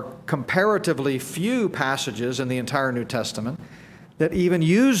there are comparatively few passages in the entire New Testament that even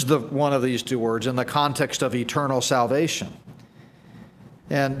use one of these two words in the context of eternal salvation.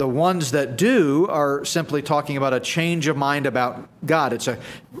 And the ones that do are simply talking about a change of mind about God. It's an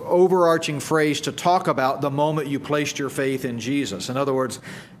overarching phrase to talk about the moment you placed your faith in Jesus. In other words,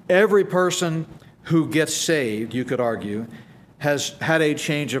 every person who gets saved, you could argue, has had a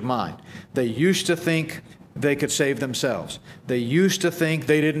change of mind. They used to think they could save themselves. They used to think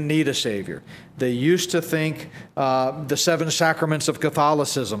they didn't need a Savior. They used to think the 7 sacraments of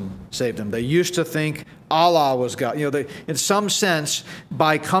Catholicism saved them. They used to think Allah was God. In some sense,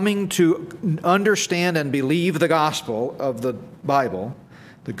 by coming to understand and believe the gospel of the Bible,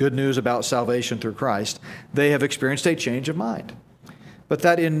 the good news about salvation through Christ, they have experienced a change of mind. But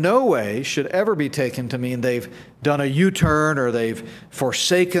that in no way should ever be taken to mean they've done a U-turn or they've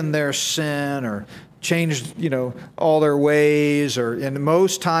forsaken their sin or changed, all their ways, and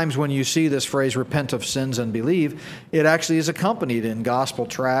most times when you see this phrase, repent of sins and believe, it actually is accompanied in gospel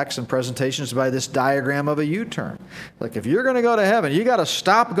tracts and presentations by this diagram of a U-turn. Like, if you're going to go to heaven, you got to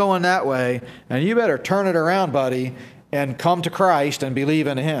stop going that way, and you better turn it around, buddy, and come to Christ and believe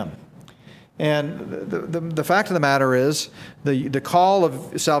in Him. And the fact of the matter is, the call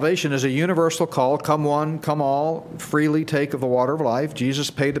of salvation is a universal call. Come one, come all, freely take of the water of life.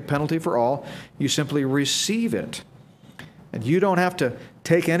 Jesus paid the penalty for all. You simply receive it. And you don't have to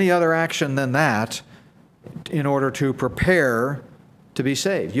take any other action than that in order to prepare to be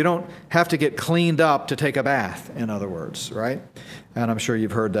saved. You don't have to get cleaned up to take a bath, in other words, right? And I'm sure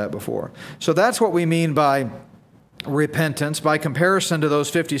you've heard that before. So that's what we mean by repentance. By comparison to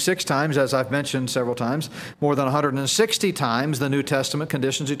those 56 times, as I've mentioned several times, more than 160 times the New Testament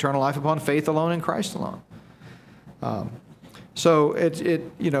conditions eternal life upon faith alone in Christ alone. So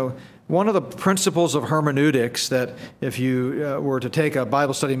one of the principles of hermeneutics that if you were to take a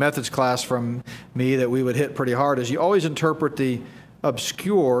Bible study methods class from me that we would hit pretty hard is you always interpret the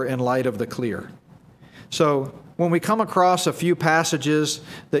obscure in light of the clear. So when we come across a few passages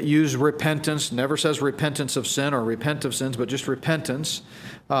that use repentance, never says repentance of sin or repent of sins, but just repentance.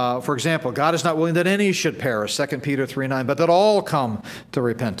 For example, God is not willing that any should perish, 2 Peter 3:9, but that all come to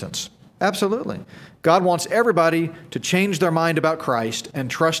repentance. Absolutely. God wants everybody to change their mind about Christ and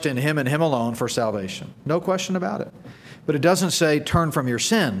trust in Him and Him alone for salvation. No question about it. But it doesn't say turn from your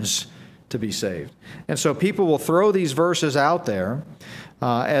sins to be saved. And so people will throw these verses out there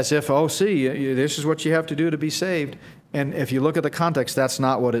as if, this is what you have to do to be saved. And if you look at the context, that's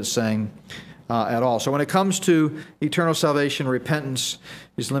not what it's saying at all. So when it comes to eternal salvation, repentance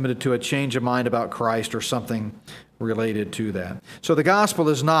is limited to a change of mind about Christ or something related to that. So the gospel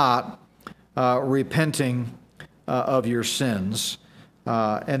is not repenting of your sins.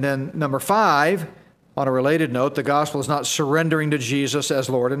 And then number 5, on a related note, the gospel is not surrendering to Jesus as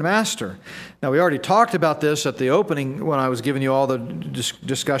Lord and Master. Now, we already talked about this at the opening when I was giving you all the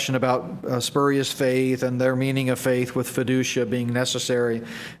discussion about spurious faith and their meaning of faith with fiducia being necessary.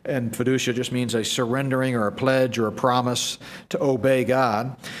 And fiducia just means a surrendering or a pledge or a promise to obey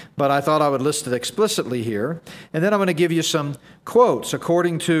God. But I thought I would list it explicitly here. And then I'm going to give you some quotes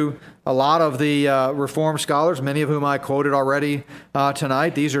according to a lot of the Reformed scholars, many of whom I quoted already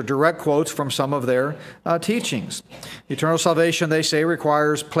tonight. These are direct quotes from some of their teachings. Eternal salvation, they say,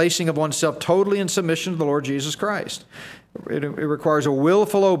 requires placing of oneself totally in submission to the Lord Jesus Christ. It requires a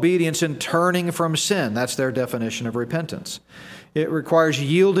willful obedience in turning from sin. That's their definition of repentance. It requires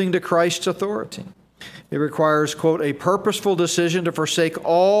yielding to Christ's authority. It requires, quote, a purposeful decision to forsake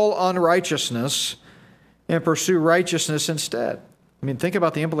all unrighteousness and pursue righteousness instead. I mean, think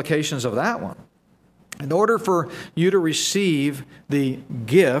about the implications of that one. In order for you to receive the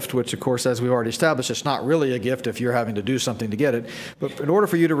gift, which of course, as we've already established, it's not really a gift if you're having to do something to get it, but in order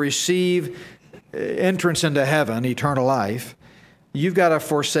for you to receive entrance into heaven, eternal life, you've got to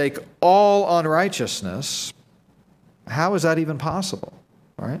forsake all unrighteousness. How is that even possible,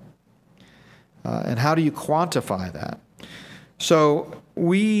 right? And how do you quantify that? So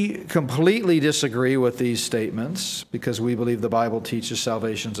we completely disagree with these statements because we believe the Bible teaches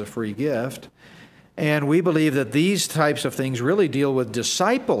salvation's a free gift. And we believe that these types of things really deal with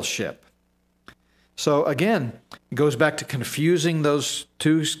discipleship. So again, it goes back to confusing those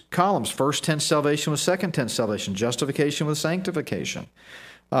two columns. First tense salvation with second tense salvation. Justification with sanctification.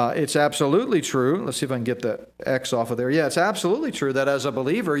 It's absolutely true. Let's see if I can get the X off of there. Yeah, it's absolutely true that as a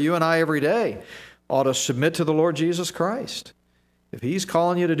believer, you and I every day ought to submit to the Lord Jesus Christ. If He's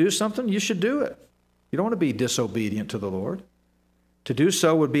calling you to do something, you should do it. You don't want to be disobedient to the Lord. To do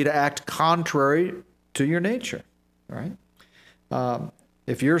so would be to act contrary to your nature, right?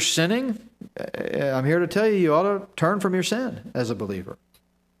 If you're sinning, I'm here to tell you, you ought to turn from your sin as a believer.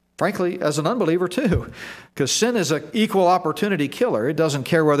 Frankly, as an unbeliever too, because sin is an equal opportunity killer. It doesn't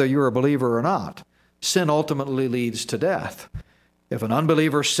care whether you're a believer or not. Sin ultimately leads to death. If an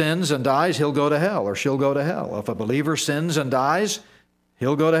unbeliever sins and dies, he'll go to hell or she'll go to hell. If a believer sins and dies,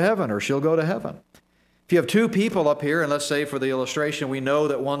 he'll go to heaven or she'll go to heaven. If you have two people up here, and let's say for the illustration, we know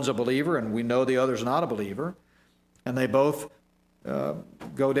that one's a believer and we know the other's not a believer, and they both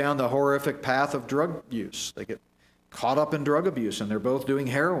go down the horrific path of drug use. They get caught up in drug abuse and they're both doing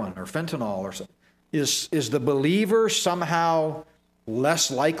heroin or fentanyl or something. Is the believer somehow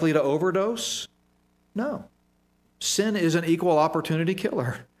less likely to overdose? No. Sin is an equal opportunity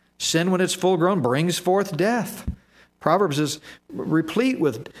killer. Sin, when it's full grown, brings forth death. Proverbs is replete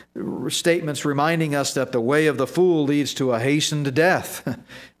with statements reminding us that the way of the fool leads to a hastened death. And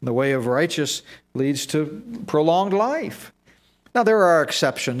the way of righteous leads to prolonged life. Now, there are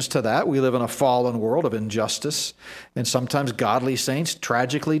exceptions to that. We live in a fallen world of injustice, and sometimes godly saints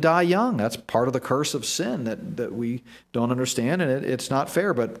tragically die young. That's part of the curse of sin that we don't understand, and it's not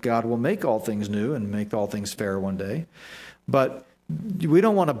fair, but God will make all things new and make all things fair one day. But we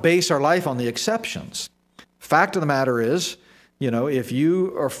don't want to base our life on the exceptions. Fact of the matter is, if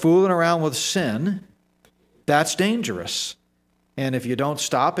you are fooling around with sin, that's dangerous. And if you don't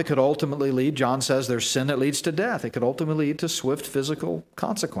stop, it could ultimately lead, John says, there's sin that leads to death. It could ultimately lead to swift physical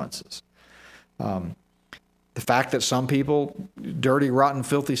consequences. The fact that some people, dirty, rotten,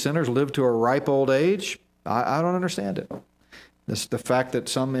 filthy sinners, live to a ripe old age, I don't understand it. The fact that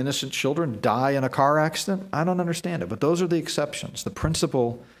some innocent children die in a car accident, I don't understand it. But those are the exceptions. The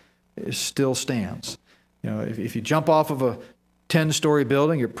principle still stands. If you jump off of a 10-story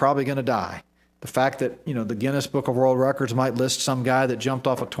building, you're probably going to die. The fact that, the Guinness Book of World Records might list some guy that jumped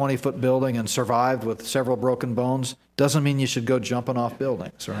off a 20-foot building and survived with several broken bones doesn't mean you should go jumping off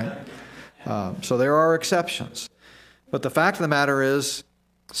buildings, right? So there are exceptions. But the fact of the matter is,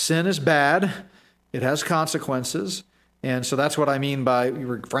 sin is bad. It has consequences. And so that's what I mean by,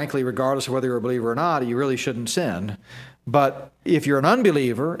 frankly, regardless of whether you're a believer or not, you really shouldn't sin. But if you're an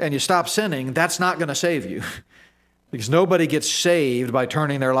unbeliever and you stop sinning, that's not going to save you. Because nobody gets saved by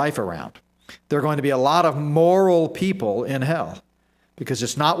turning their life around. There are going to be a lot of moral people in hell. Because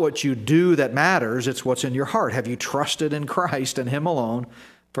it's not what you do that matters, it's what's in your heart. Have you trusted in Christ and Him alone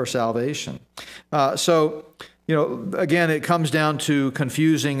for salvation? Again, it comes down to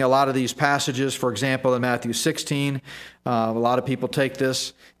confusing a lot of these passages. For example, in Matthew 16, a lot of people take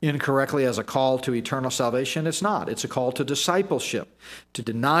this incorrectly as a call to eternal salvation. It's not. It's a call to discipleship, to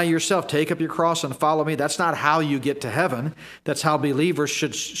deny yourself, take up your cross and follow me. That's not how you get to heaven. That's how believers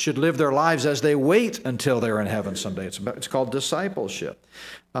should live their lives as they wait until they're in heaven someday. It's called discipleship.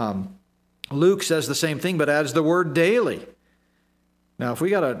 Luke says the same thing, but adds the word daily. Now, if we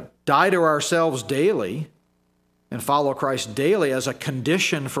got to die to ourselves daily and follow Christ daily as a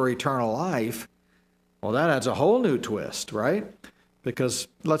condition for eternal life, well, that adds a whole new twist, right? Because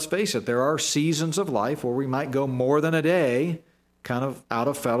let's face it, there are seasons of life where we might go more than a day kind of out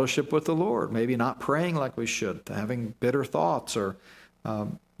of fellowship with the Lord, maybe not praying like we should, having bitter thoughts, or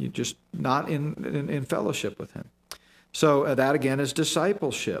you just not in fellowship with Him. So that again is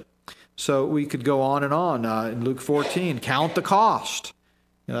discipleship. So we could go on and on. In Luke 14, count the cost.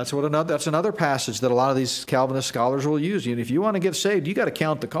 That's another passage that a lot of these Calvinist scholars will use. If you want to get saved, you got to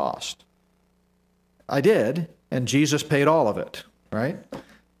count the cost. I did, and Jesus paid all of it, right?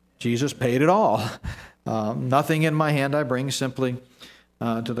 Jesus paid it all. Nothing in my hand I bring, simply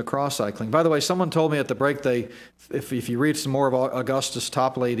to the cross cycling. By the way, someone told me at the break if you read some more of Augustus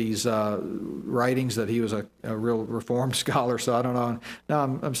Toplady's writings, that he was a real Reformed scholar. So I don't know. Now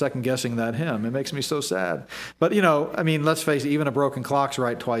I'm second guessing that hymn. It makes me so sad. But let's face it. Even a broken clock's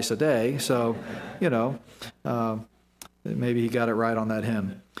right twice a day. So maybe he got it right on that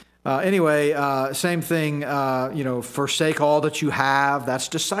hymn. Anyway, same thing. Forsake all that you have. That's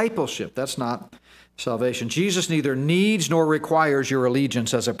discipleship. That's not salvation. Jesus neither needs nor requires your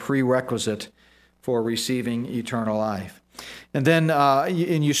allegiance as a prerequisite for receiving eternal life. And then,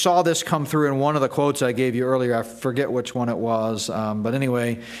 and you saw this come through in one of the quotes I gave you earlier. I forget which one it was. But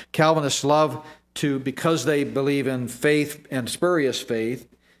anyway, Calvinists love to, because they believe in faith and spurious faith,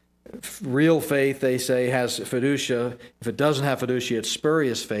 real faith, they say, has fiducia. If it doesn't have fiducia, it's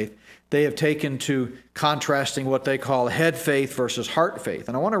spurious faith. They have taken to contrasting what they call head faith versus heart faith.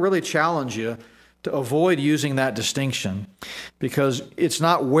 And I want to really challenge you to avoid using that distinction, because it's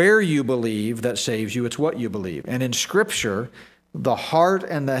not where you believe that saves you, it's what you believe. And in Scripture, the heart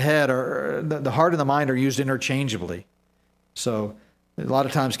and the head the heart and the mind are used interchangeably. So a lot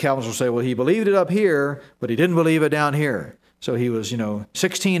of times Calvinists will say, well, he believed it up here, but he didn't believe it down here. So he was,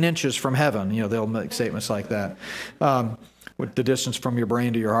 16 inches from heaven. They'll make statements like that. With the distance from your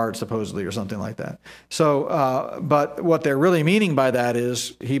brain to your heart, supposedly, or something like that. So, but what they're really meaning by that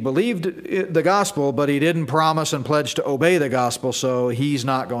is he believed the gospel, but he didn't promise and pledge to obey the gospel, so he's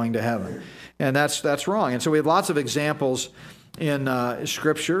not going to heaven. And that's wrong. And so we have lots of examples in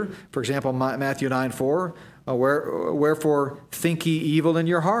Scripture. For example, Matthew 9:4, wherefore think ye evil in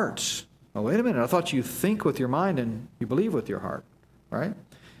your hearts. Oh, wait a minute, I thought you think with your mind and you believe with your heart, right?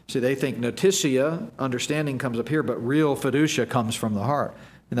 See, they think notitia, understanding, comes up here, but real fiducia comes from the heart.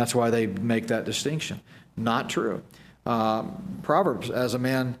 And that's why they make that distinction. Not true. Proverbs, as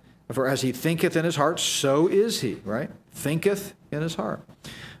he thinketh in his heart, so is he, right? Thinketh in his heart.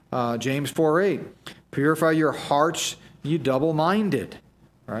 James 4:8, purify your hearts, you double-minded,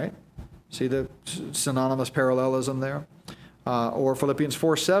 right? See the synonymous parallelism there? Or Philippians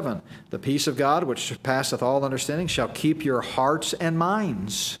 4:7, the peace of God, which passeth all understanding, shall keep your hearts and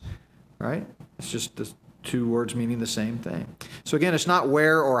minds, right? It's just the two words meaning the same thing. So again, it's not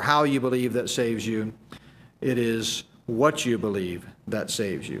where or how you believe that saves you. It is what you believe that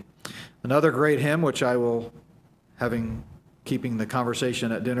saves you. Another great hymn, which I will, keeping the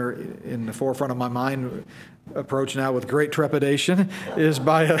conversation at dinner in the forefront of my mind, approach now with great trepidation, is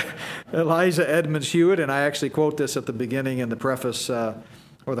by Eliza Edmonds Hewitt, and I actually quote this at the beginning in the preface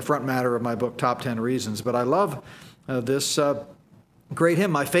or the front matter of my book, Top 10 Reasons. But I love this great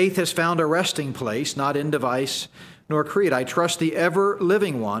hymn. My faith has found a resting place, not in device nor creed. I trust the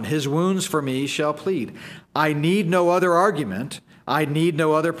ever-living one. His wounds for me shall plead. I need no other argument. I need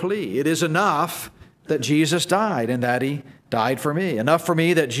no other plea. It is enough that Jesus died and that he died for me. Enough for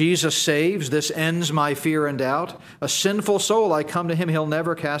me that Jesus saves. This ends my fear and doubt. A sinful soul, I come to him. He'll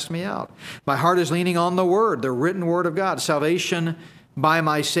never cast me out. My heart is leaning on the word, the written word of God. Salvation by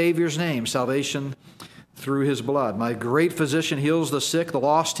my Savior's name. Salvation through his blood. My great physician heals the sick. The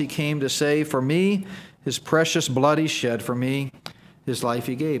lost he came to save. For me, his precious blood he shed. For me, his life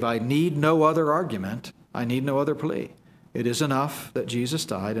he gave. I need no other argument. I need no other plea. It is enough that Jesus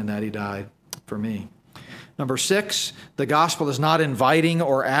died and that he died for me. Number 6, the gospel is not inviting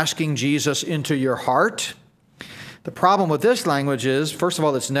or asking Jesus into your heart. The problem with this language is, first of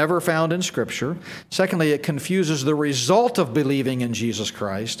all, it's never found in Scripture. Secondly, it confuses the result of believing in Jesus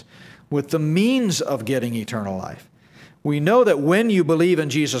Christ with the means of getting eternal life. We know that when you believe in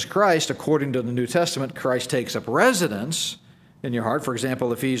Jesus Christ, according to the New Testament, Christ takes up residence in your heart. For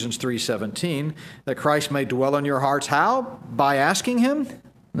example, Ephesians 3:17, that Christ may dwell in your hearts. How? By asking him?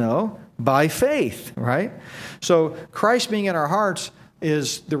 No, by faith, right? So Christ being in our hearts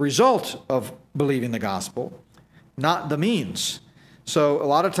is the result of believing the gospel, not the means. So a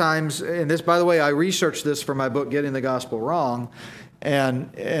lot of times, and this, by the way, I researched this for my book, Getting the Gospel Wrong,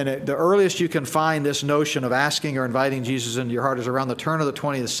 and the earliest you can find this notion of asking or inviting Jesus into your heart is around the turn of the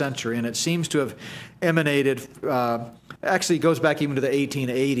 20th century, and it seems to have emanated, actually it goes back even to the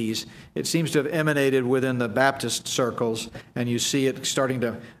 1880s. It seems to have emanated within the Baptist circles, and you see it starting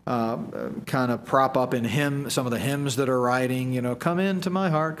to kind of prop up in some of the hymns that are writing, come into my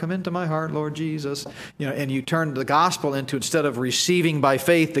heart, Lord Jesus. And you turn the gospel into, instead of receiving by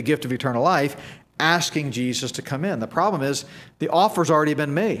faith the gift of eternal life, asking Jesus to come in. The problem is the offer's already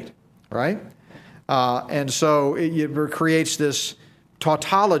been made, right? And so it creates this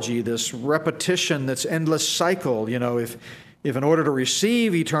tautology, this repetition, that's endless cycle. If in order to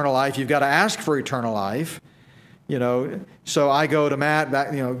receive eternal life, you've got to ask for eternal life, so I go to Matt,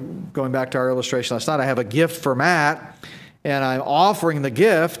 going back to our illustration last night, I have a gift for Matt, and I'm offering the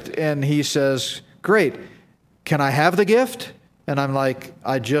gift, and he says, great, can I have the gift? And I'm like,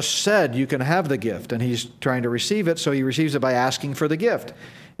 I just said you can have the gift. And he's trying to receive it, so he receives it by asking for the gift.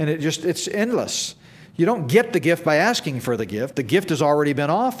 And it's endless. You don't get the gift by asking for the gift. The gift has already been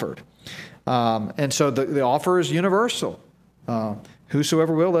offered. And so the offer is universal.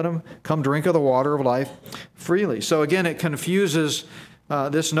 Whosoever will, let him come drink of the water of life freely. So again, it confuses,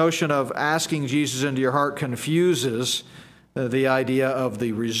 this notion of asking Jesus into your heart confuses the idea of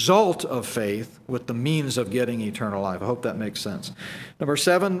the result of faith with the means of getting eternal life. I hope that makes sense. Number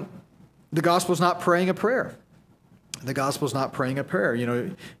 7, the gospel is not praying a prayer. The gospel is not praying a prayer. You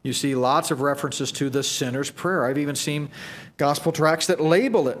know, you see lots of references to the sinner's prayer. I've even seen gospel tracts that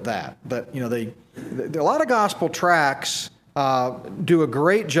label it that. But, you know, a lot of gospel tracts do a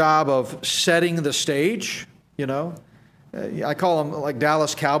great job of setting the stage, you know. I call them like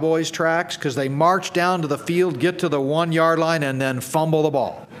Dallas Cowboys tracks because they march down to the field, get to the 1-yard line, and then fumble the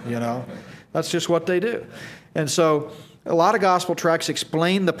ball, you know. That's just what they do. And so a lot of gospel tracts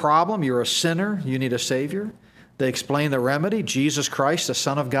explain the problem. You're a sinner. You need a Savior. They explain the remedy. Jesus Christ, the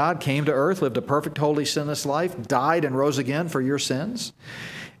Son of God, came to earth, lived a perfect, holy, sinless life, died and rose again for your sins.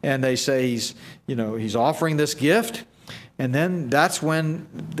 And they say he's offering this gift. And then that's when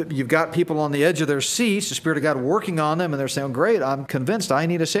you've got people on the edge of their seats, the Spirit of God working on them, and they're saying, great, I'm convinced I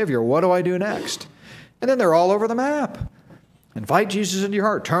need a Savior. What do I do next? And then they're all over the map. Invite Jesus into your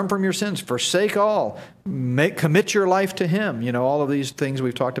heart. Turn from your sins. Forsake all. Commit your life to Him. You know, all of these things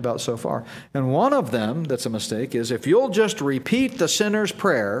we've talked about so far. And one of them that's a mistake is if you'll just repeat the sinner's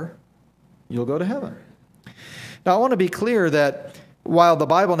prayer, you'll go to heaven. Now, I want to be clear that while the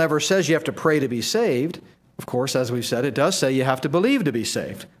Bible never says you have to pray to be saved, of course, as we've said, it does say you have to believe to be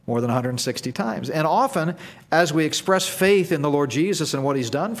saved more than 160 times. And often, as we express faith in the Lord Jesus and what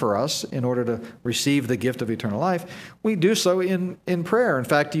He's done for us in order to receive the gift of eternal life, we do so in prayer. In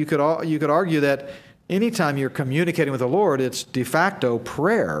fact, you could argue that anytime you're communicating with the Lord, it's de facto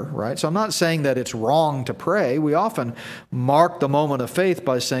prayer, right? So I'm not saying that it's wrong to pray. We often mark the moment of faith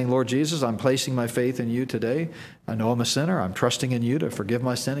by saying, Lord Jesus, I'm placing my faith in you today. I know I'm a sinner. I'm trusting in you to forgive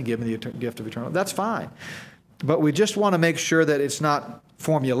my sin and give me the gift of eternal life. That's fine. But we just want to make sure that it's not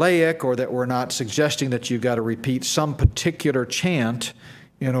formulaic or that we're not suggesting that you've got to repeat some particular chant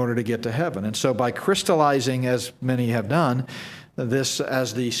in order to get to heaven. And so by crystallizing, as many have done, this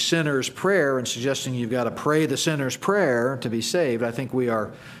as the sinner's prayer and suggesting you've got to pray the sinner's prayer to be saved, I think we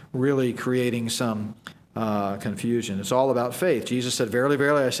are really creating some confusion. It's all about faith. Jesus said, verily,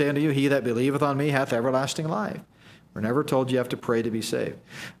 verily, I say unto you, he that believeth on me hath everlasting life. We're never told you have to pray to be saved.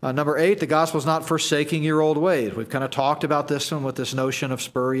 Number 8, the gospel is not forsaking your old ways. We've kind of talked about this one with this notion of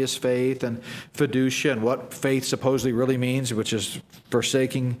spurious faith and fiducia and what faith supposedly really means, which is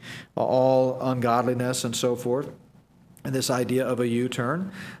forsaking all ungodliness and so forth, and this idea of a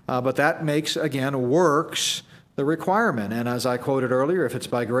U-turn. But that makes, again, works the requirement. And as I quoted earlier, if it's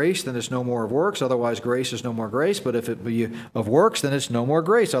by grace, then it's no more of works. Otherwise, grace is no more grace. But if it be of works, then it's no more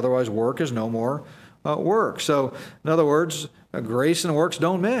grace. Otherwise, work is no more work. So, in other words, grace and works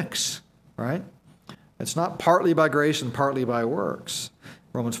don't mix, right? It's not partly by grace and partly by works.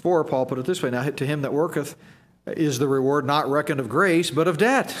 Romans 4, Paul put it this way, now to him that worketh is the reward not reckoned of grace, but of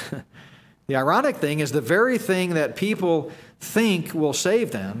debt. The ironic thing is the very thing that people think will save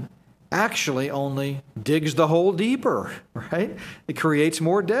them actually only digs the hole deeper, right? It creates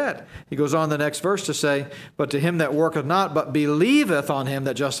more debt. He goes on the next verse to say, but to him that worketh not, but believeth on him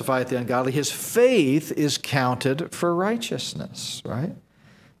that justifieth the ungodly, his faith is counted for righteousness, right?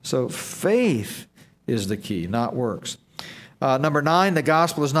 So faith is the key, not works. Number 9, the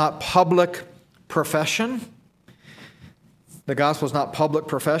gospel is not public profession. The gospel is not public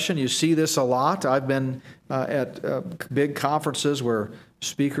profession. You see this a lot. I've been at big conferences where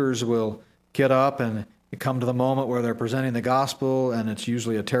speakers will get up and come to the moment where they're presenting the gospel, and it's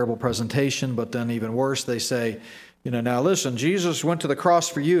usually a terrible presentation, but then even worse, they say, now listen, Jesus went to the cross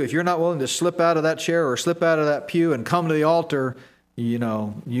for you. If you're not willing to slip out of that chair or slip out of that pew and come to the altar,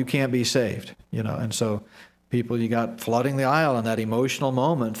 you can't be saved. And so people, you got flooding the aisle in that emotional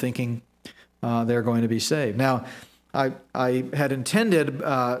moment thinking they're going to be saved. Now, I had intended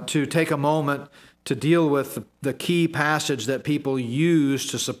to take a moment to deal with the key passage that people use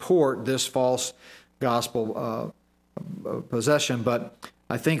to support this false gospel possession, but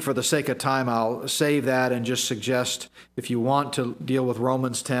I think for the sake of time, I'll save that and just suggest if you want to deal with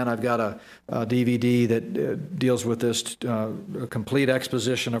Romans 10, I've got a DVD that deals with this, a complete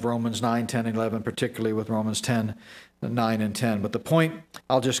exposition of Romans 9, 10, and 11, particularly with Romans 10, 9, and 10. But the point,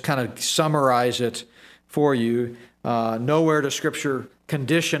 I'll just kind of summarize it for you. Nowhere does Scripture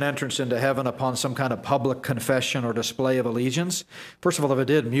condition entrance into heaven upon some kind of public confession or display of allegiance. First of all, if it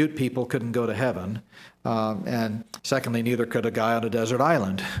did, mute people couldn't go to heaven. And secondly, neither could a guy on a desert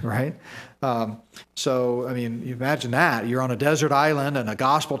island, right? So, I mean, you imagine that. You're on a desert island and a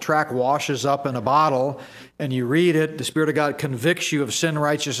gospel tract washes up in a bottle and you read it. The Spirit of God convicts you of sin,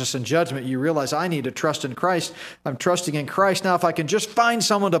 righteousness, and judgment. You realize, I need to trust in Christ. I'm trusting in Christ. Now, if I can just find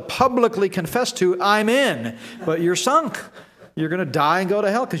someone to publicly confess to, I'm in. But you're sunk. You're going to die and go to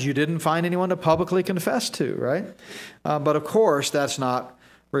hell because you didn't find anyone to publicly confess to, right? But of course, that's not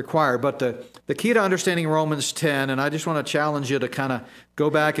required. But the key to understanding Romans 10, and I just want to challenge you to kind of go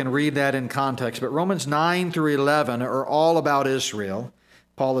back and read that in context, but Romans 9 through 11 are all about Israel.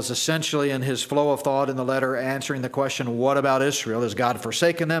 Paul is essentially, in his flow of thought in the letter, answering the question, what about Israel? Has God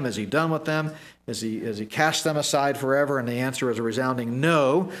forsaken them? Is he done with them? Has he cast them aside forever? And the answer is a resounding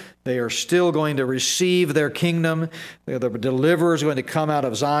no. They are still going to receive their kingdom. The deliverer is going to come out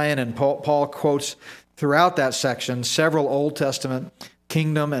of Zion. And Paul quotes throughout that section several Old Testament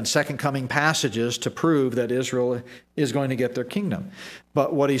kingdom and second coming passages to prove that Israel is going to get their kingdom.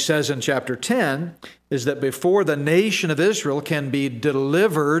 But what he says in chapter 10 is that before the nation of Israel can be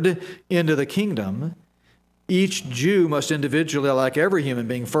delivered into the kingdom, each Jew must individually, like every human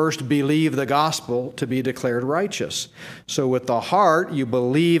being, first believe the gospel to be declared righteous. So with the heart, you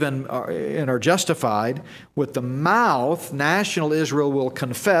believe and are justified. With the mouth, national Israel will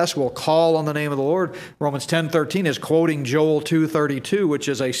confess, will call on the name of the Lord. Romans 10:13 is quoting Joel 2:32, which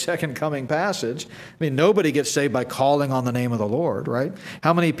is a second coming passage. I mean, nobody gets saved by calling on the name of the Lord, right?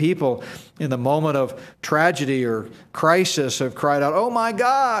 How many people in the moment of tragedy or crisis have cried out, "Oh my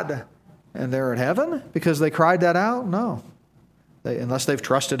God," and they're in heaven because they cried that out? No. Unless they've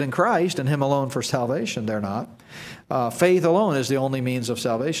trusted in Christ and Him alone for salvation, they're not. Faith alone is the only means of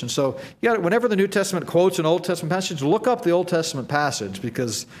salvation. So whenever the New Testament quotes an Old Testament passage, look up the Old Testament passage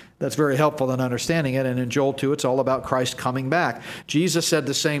because that's very helpful in understanding it. And in Joel 2, it's all about Christ coming back. Jesus said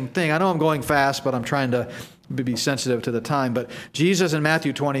the same thing. I know I'm going fast, but I'm trying to be sensitive to the time. But Jesus in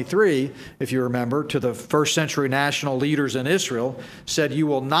Matthew 23, if you remember, to the first century national leaders in Israel, said, "You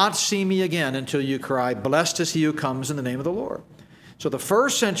will not see me again until you cry, 'Blessed is he who comes in the name of the Lord.'" So the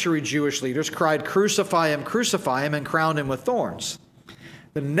first century Jewish leaders cried, crucify him, and crowned him with thorns.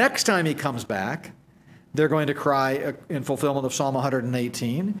 The next time he comes back, they're going to cry in fulfillment of Psalm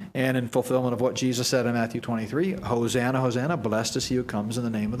 118 and in fulfillment of what Jesus said in Matthew 23, "Hosanna, Hosanna, blessed is he who comes in the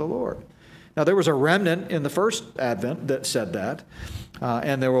name of the Lord." Now, there was a remnant in the first advent that said that,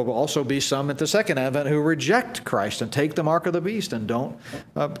 and there will also be some at the second advent who reject Christ and take the mark of the beast and don't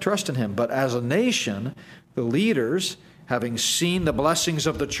trust in him. But as a nation, the leaders, having seen the blessings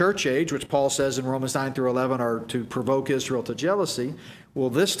of the church age, which Paul says in Romans 9 through 11 are to provoke Israel to jealousy, will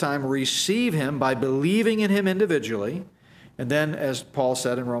this time receive him by believing in him individually. And then, as Paul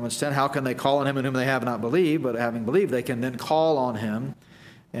said in Romans 10, how can they call on him in whom they have not believed? But having believed, they can then call on him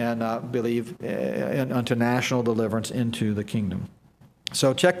and believe unto national deliverance into the kingdom.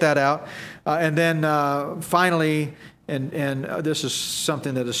 So check that out. And then finally, and this is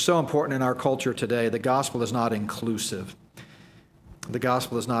something that is so important in our culture today, the gospel is not inclusive. The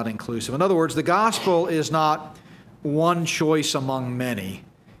gospel is not inclusive. In other words, the gospel is not one choice among many.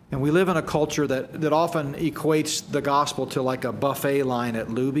 And we live in a culture that often equates the gospel to like a buffet line at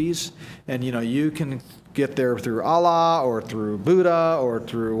Luby's. And, you can get there through Allah or through Buddha or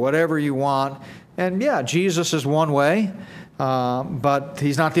through whatever you want. And yeah, Jesus is one way, but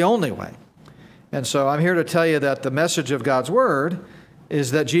he's not the only way. And so I'm here to tell you that the message of God's word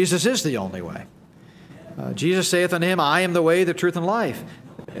is that Jesus is the only way. Jesus saith unto him, "I am the way, the truth, and life.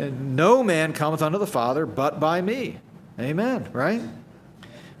 And no man cometh unto the Father but by me." Amen, right?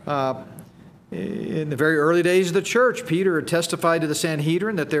 In the very early days of the church, Peter had testified to the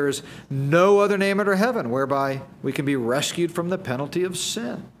Sanhedrin that there is no other name under heaven whereby we can be rescued from the penalty of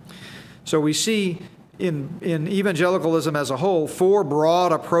sin. So we see in evangelicalism as a whole 4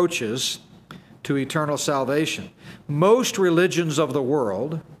 broad approaches to eternal salvation. Most religions of the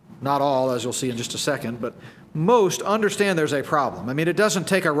world, not all, as you'll see in just a second, but most understand there's a problem. I mean, it doesn't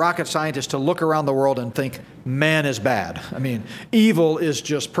take a rocket scientist to look around the world and think man is bad. I mean, evil is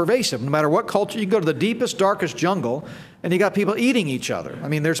just pervasive. No matter what culture, you can go to the deepest, darkest jungle, and you got people eating each other. I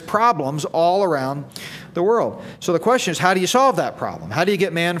mean, there's problems all around the world. So the question is, how do you solve that problem? How do you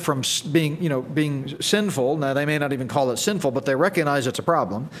get man from being sinful? Now, they may not even call it sinful, but they recognize it's a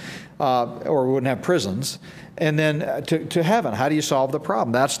problem, or we wouldn't have prisons. And then to heaven, how do you solve the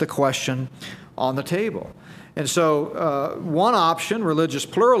problem? That's the question on the table. And so one option, religious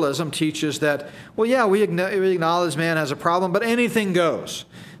pluralism, teaches that, well, yeah, we acknowledge man has a problem, but anything goes.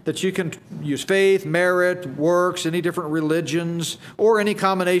 That you can use faith, merit, works, any different religions, or any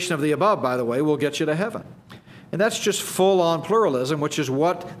combination of the above, by the way, will get you to heaven. And that's just full-on pluralism, which is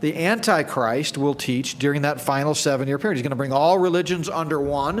what the Antichrist will teach during that final 7-year period. He's going to bring all religions under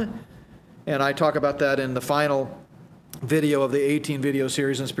one, and I talk about that in the final video of the 18-video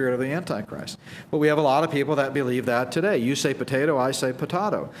series in Spirit of the Antichrist. But we have a lot of people that believe that today. You say potato, I say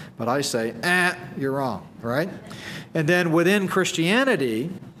potato. But I say, you're wrong, right? And then within Christianity,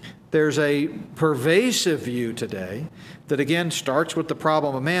 there's a pervasive view today that, again, starts with the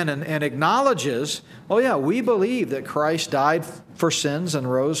problem of man and acknowledges, oh yeah, we believe that Christ died for sins and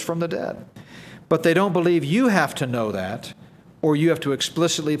rose from the dead. But they don't believe you have to know that, or you have to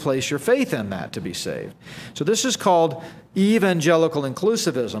explicitly place your faith in that to be saved. So this is called evangelical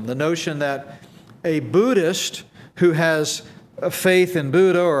inclusivism, the notion that a Buddhist who has a faith in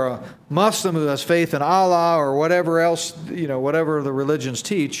Buddha, or a Muslim who has faith in Allah, or whatever else, whatever the religions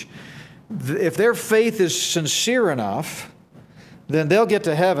teach, if their faith is sincere enough, then they'll get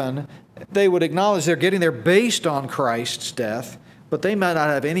to heaven. They would acknowledge they're getting there based on Christ's death, but they might not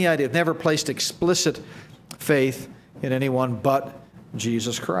have any idea, never placed explicit faith in anyone but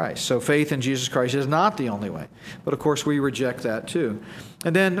Jesus Christ. So faith in Jesus Christ is not the only way. But of course we reject that too.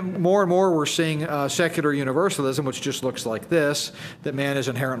 And then more and more we're seeing secular universalism, which just looks like this, that man is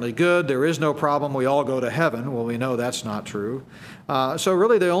inherently good, there is no problem, we all go to heaven. Well, we know that's not true. So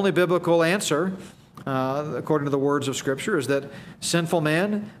really the only biblical answer, according to the words of Scripture, is that sinful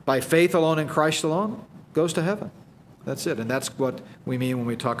man, by faith alone in Christ alone, goes to heaven. That's it. And that's what we mean when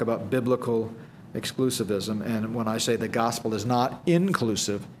we talk about biblical exclusivism, and when I say the gospel is not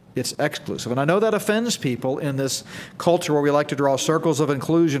inclusive, it's exclusive. And I know that offends people in this culture where we like to draw circles of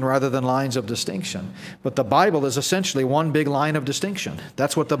inclusion rather than lines of distinction. But the Bible is essentially one big line of distinction.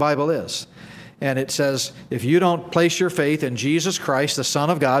 That's what the Bible is. And it says, if you don't place your faith in Jesus Christ, the Son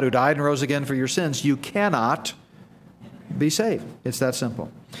of God, who died and rose again for your sins, you cannot be saved. It's that simple.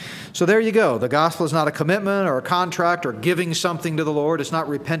 So there you go. The gospel is not a commitment or a contract or giving something to the Lord. It's not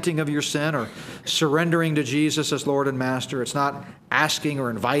repenting of your sin or surrendering to Jesus as Lord and Master. It's not asking or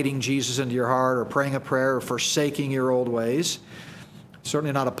inviting Jesus into your heart or praying a prayer or forsaking your old ways. It's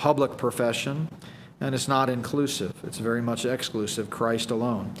certainly not a public profession, and it's not inclusive. It's very much exclusive, Christ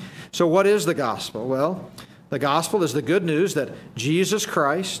alone. So what is the gospel? Well, the gospel is the good news that Jesus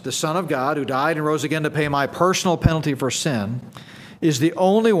Christ, the Son of God, who died and rose again to pay my personal penalty for sin, is the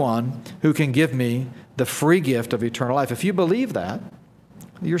only one who can give me the free gift of eternal life. If you believe that,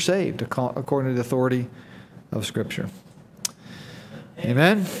 you're saved according to the authority of Scripture.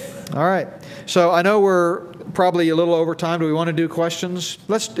 Amen? All right. So I know we're probably a little over time. Do we want to do questions?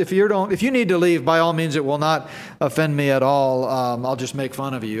 If you need to leave, by all means, it will not offend me at all. I'll just make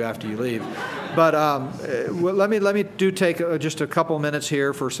fun of you after you leave. But let me take just a couple minutes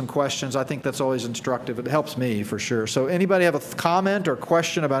here for some questions. I think that's always instructive. It helps me for sure. So anybody have a comment or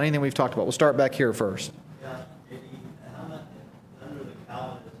question about anything we've talked about? We'll start back here first. Yeah, how much under the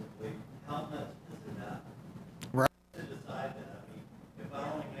Calvinism belief, how much is enough? Right. To decide that, I mean, if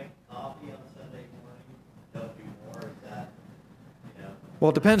I only make coffee on Sunday morning, don't do more of that, Well,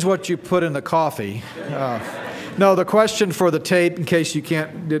 it depends what you put in the coffee. No, the question for the tape, in case you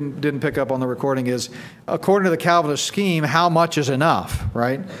didn't pick up on the recording, is according to the Calvinist scheme, how much is enough,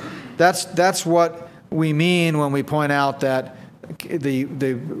 right? That's what we mean when we point out that the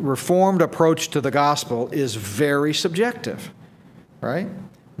Reformed approach to the gospel is very subjective, right?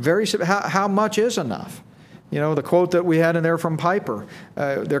 How much is enough? The quote that we had in there from Piper,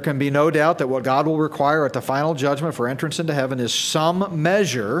 there can be no doubt that what God will require at the final judgment for entrance into heaven is some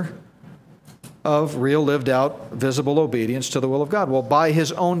measure of real lived out visible obedience to the will of God. Well, by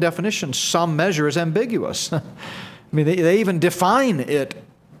his own definition, some measure is ambiguous. I mean, they even define it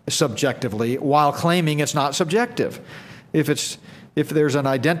subjectively while claiming it's not subjective. If there's an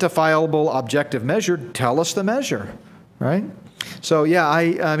identifiable objective measure, tell us the measure, right? So yeah,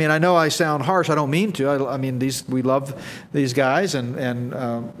 I mean, I know I sound harsh. I don't mean to. I mean, we love these guys,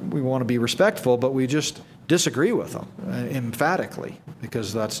 and we want to be respectful, but we just disagree with them emphatically,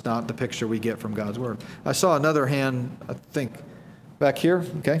 because that's not the picture we get from God's Word. I saw another hand, I think, back here.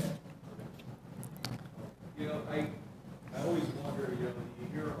 Okay. I always wonder, you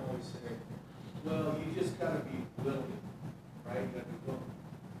hear them always say, well, you just got to be willing, right? You got to be willing.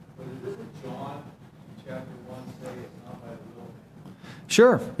 But doesn't John chapter 1 say it's not by the will of man?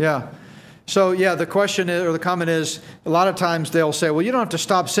 Sure, yeah. So, yeah, the question is, or the comment is, a lot of times they'll say, well, you don't have to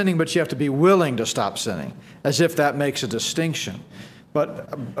stop sinning, but you have to be willing to stop sinning, as if that makes a distinction.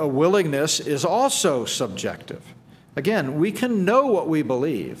 But a willingness is also subjective. Again, we can know what we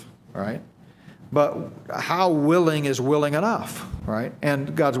believe, right? But how willing is willing enough, right?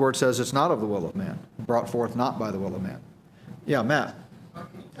 And God's word says it's not of the will of man, brought forth not by the will of man. Yeah, Matt. Can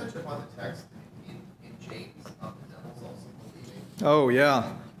you touch upon the text in James of the devil's also believing? Oh,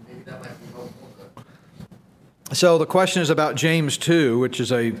 yeah. Maybe that might be helpful. So the question is about James 2, which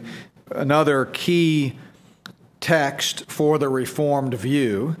is another key text for the Reformed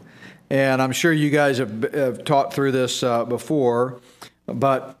view. And I'm sure you guys have taught through this before.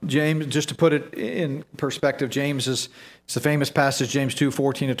 But James, just to put it in perspective, James it's the famous passage, James 2,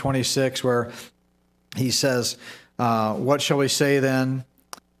 14 to 26, where he says, what shall we say then?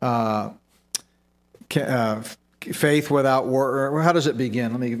 Faith without work. How does it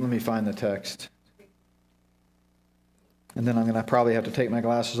begin? Let me find the text. And then I'm going to probably have to take my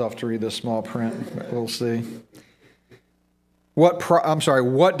glasses off to read this small print. We'll see. What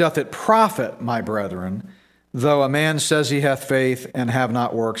doth it profit, my brethren, though a man says he hath faith and have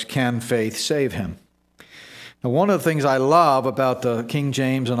not works, can faith save him? Now, one of the things I love about the King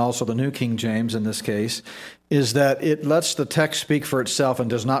James and also the New King James in this case is that it lets the text speak for itself and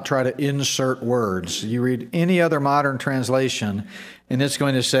does not try to insert words. You read any other modern translation, and it's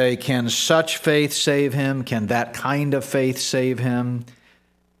going to say, can such faith save him? Can that kind of faith save him?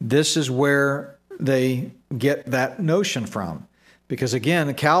 This is where they get that notion from. Because again,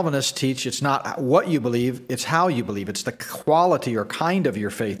 the Calvinists teach it's not what you believe, it's how you believe. It's the quality or kind of your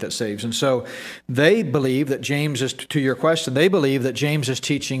faith that saves. And so they believe that James is, to your question, they believe that James is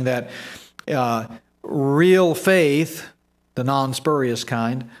teaching that real faith, the non-spurious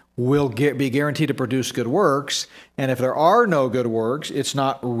kind, will be guaranteed to produce good works. And if there are no good works, it's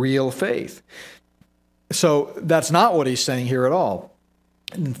not real faith. So that's not what he's saying here at all.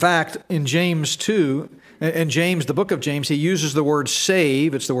 In fact, in James 2, in James, the book of James, he uses the word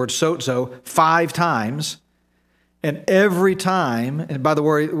save, it's the word sozo, 5 times. And every time, and by the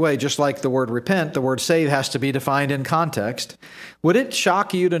way, just like the word repent, the word save has to be defined in context. Would it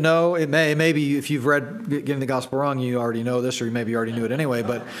shock you to know, maybe if you've read Getting the Gospel Wrong, you already know this, or maybe you already knew it anyway,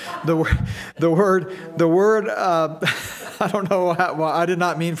 but the word, I don't know, well, I did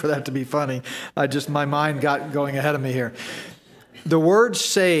not mean for that to be funny. My mind got going ahead of me here. The word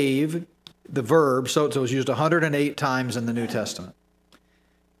save, the verb, sozo, is used 108 times in the New Testament.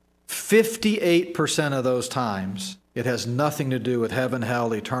 58% of those times, it has nothing to do with heaven,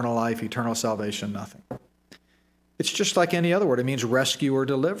 hell, eternal life, eternal salvation, nothing. It's just like any other word. It means rescue or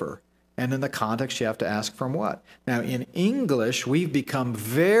deliver. And in the context, you have to ask from what? Now, in English, we've become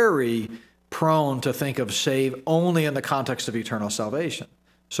very prone to think of save only in the context of eternal salvation.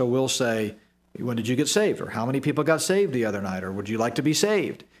 So we'll say, when did you get saved? Or how many people got saved the other night? Or would you like to be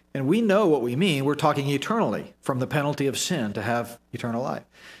saved? And we know what we mean. We're talking eternally, from the penalty of sin to have eternal life.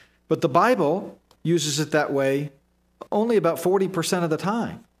 But the Bible uses it that way only about 40% of the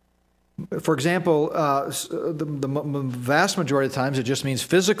time. For example, the vast majority of the times it just means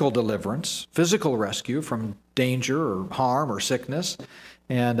physical deliverance, physical rescue from danger or harm or sickness.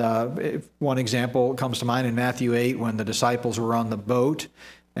 And one example comes to mind in Matthew 8 when the disciples were on the boat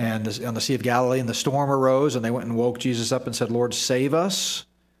and on the Sea of Galilee and the storm arose and they went and woke Jesus up and said, Lord, save us.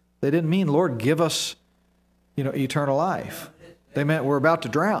 They didn't mean, Lord, give us, eternal life. They meant we're about to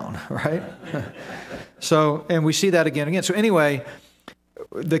drown, right? So, and we see that again and again. So anyway,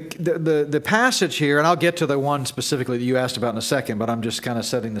 the passage here, and I'll get to the one specifically that you asked about in a second, but I'm just kind of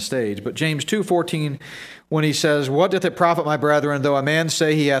setting the stage. But James 2:14, when he says, what doth it profit, my brethren, though a man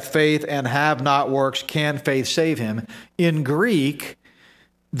say he hath faith and have not works, can faith save him? In Greek,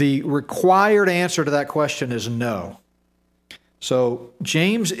 the required answer to that question is no. So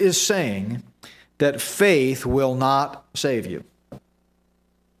James is saying that faith will not save you.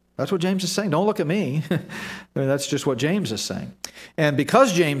 That's what James is saying. Don't look at me. That's just what James is saying. And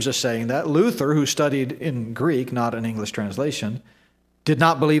because James is saying that, Luther, who studied in Greek, not an English translation, did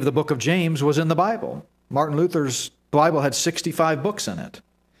not believe the book of James was in the Bible. Martin Luther's Bible had 65 books in it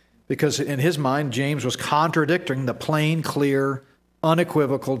because in his mind, James was contradicting the plain, clear,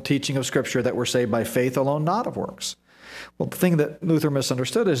 unequivocal teaching of Scripture that we're saved by faith alone, not of works. Well, the thing that Luther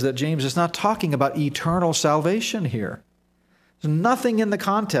misunderstood is that James is not talking about eternal salvation here. There's nothing in the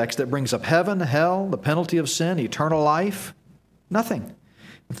context that brings up heaven, hell, the penalty of sin, eternal life. Nothing.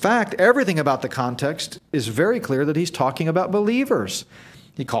 In fact, everything about the context is very clear that he's talking about believers.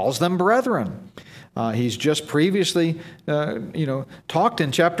 He calls them brethren. He's just previously, talked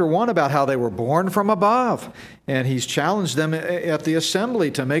in chapter 1 about how they were born from above. And he's challenged them at the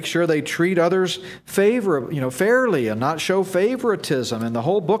assembly to make sure they treat others fairly and not show favoritism. And the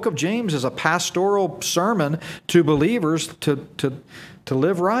whole book of James is a pastoral sermon to believers to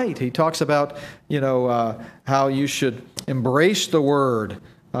live right. He talks about, how you should embrace the word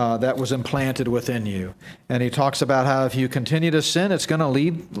that was implanted within you. And he talks about how if you continue to sin, it's going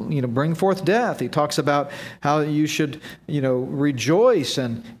to bring forth death. He talks about how you should, rejoice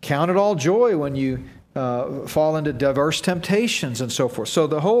and count it all joy when you fall into diverse temptations and so forth. So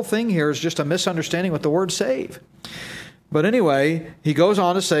the whole thing here is just a misunderstanding with the word save. But anyway, he goes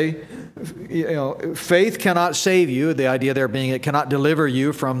on to say, faith cannot save you, the idea there being it cannot deliver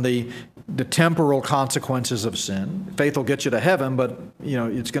you from the temporal consequences of sin. Faith will get you to heaven, but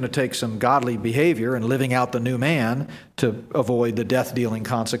it's going to take some godly behavior and living out the new man to avoid the death-dealing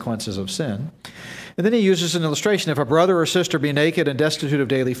consequences of sin. And then he uses an illustration. If a brother or sister be naked and destitute of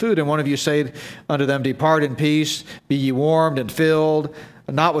daily food, and one of you say unto them, depart in peace, be ye warmed and filled,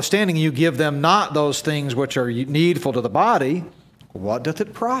 notwithstanding you give them not those things which are needful to the body, what doth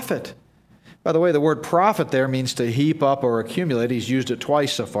it profit? By the way, the word profit there means to heap up or accumulate. He's used it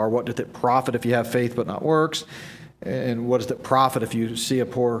twice so far. What doth it profit if you have faith but not works? And what does it profit if you see a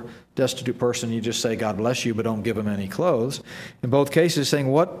poor, destitute person, you just say, God bless you, but don't give him any clothes? In both cases, saying,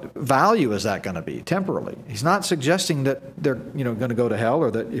 what value is that going to be temporally? He's not suggesting that they're going to go to hell,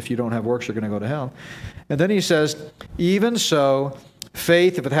 or that if you don't have works, you're going to go to hell. And then he says, even so,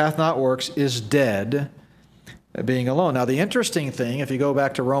 faith, if it hath not works, is dead, being alone. Now, the interesting thing, if you go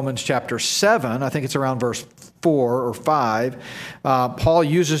back to Romans chapter 7, I think it's around verse 4 or 5, Paul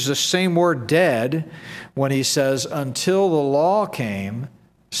uses the same word dead when he says, until the law came,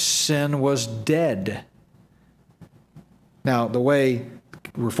 sin was dead. Now, the way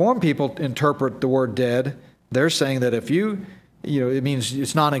Reformed people interpret the word dead, they're saying that if it means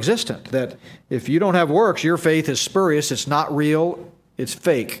it's non-existent, that if you don't have works, your faith is spurious, it's not real, it's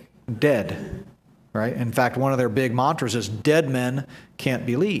fake, dead. Right? In fact, one of their big mantras is dead men can't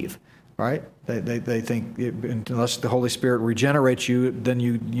believe. Right? They think unless the Holy Spirit regenerates you, then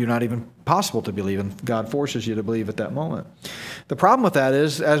you're not even possible to believe, and God forces you to believe at that moment. The problem with that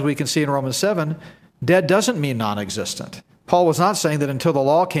is, as we can see in Romans 7, dead doesn't mean non-existent. Paul was not saying that until the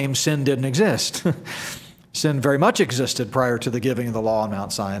law came, sin didn't exist. Sin very much existed prior to the giving of the law on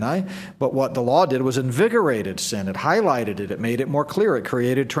Mount Sinai, but what the law did was invigorated sin. It highlighted it. It made it more clear. It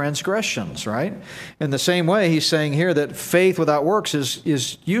created transgressions, right? In the same way, he's saying here that faith without works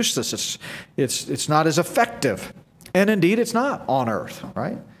is useless. It's not as effective. And indeed, it's not on earth,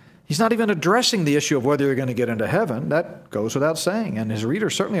 right? He's not even addressing the issue of whether you're going to get into heaven. That goes without saying. And his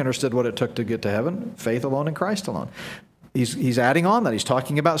readers certainly understood what it took to get to heaven, faith alone in Christ alone. He's adding on that. He's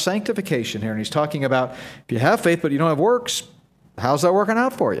talking about sanctification here, and he's talking about if you have faith but you don't have works, how's that working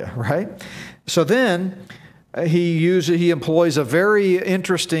out for you, right? So then he employs a very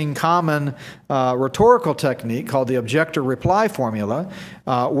interesting common rhetorical technique called the objector-reply formula,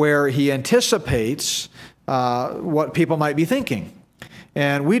 where he anticipates what people might be thinking.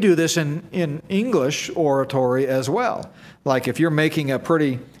 And we do this in English oratory as well. Like if you're making a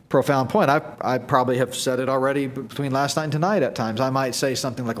pretty profound point, I probably have said it already between last night and tonight at times. I might say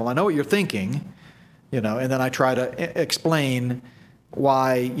something like, well, I know what you're thinking, and then I try to explain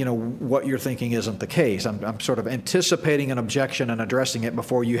why, what you're thinking isn't the case. I'm sort of anticipating an objection and addressing it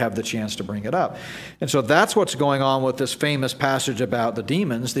before you have the chance to bring it up. And so that's what's going on with this famous passage about the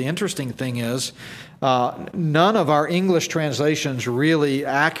demons. The interesting thing is none of our English translations really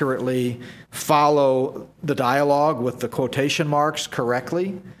accurately follow the dialogue with the quotation marks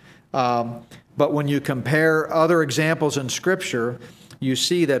correctly. But when you compare other examples in Scripture, you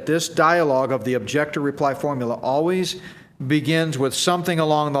see that this dialogue of the objector-reply formula always begins with something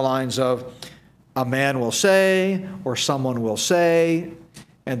along the lines of a man will say or someone will say,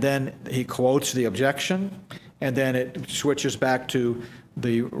 and then he quotes the objection, and then it switches back to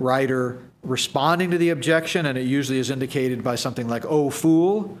the writer responding to the objection, and it usually is indicated by something like, oh,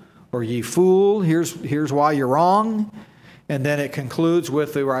 fool, or ye fool, here's why you're wrong. And then it concludes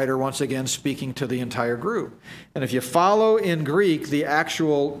with the writer once again speaking to the entire group. And if you follow in Greek the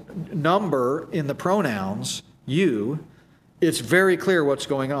actual number in the pronouns, you, it's very clear what's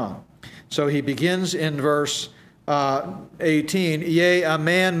going on. So he begins in verse 18, yea, a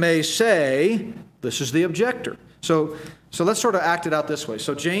man may say, this is the objector. So let's sort of act it out this way.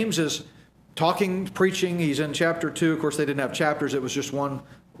 So James is talking, preaching. He's in chapter 2. Of course, they didn't have chapters. It was just one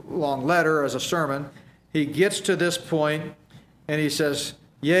long letter as a sermon. He gets to this point, and he says,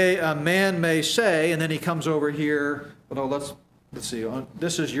 yea, a man may say, and then he comes over here. Well, no, let's let's see,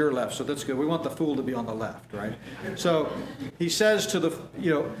 this is your left, so that's good. We want the fool to be on the left, right? So he says to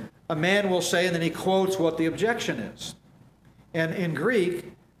the, a man will say, and then he quotes what the objection is. And in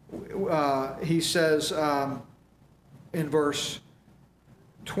Greek, he says in verse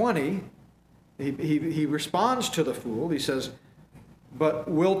 20, he responds to the fool. He says, but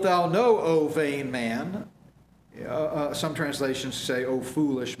wilt thou know, O vain man? Some translations say, O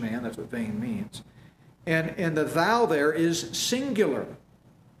foolish man. That's what vain means. And the thou there is singular.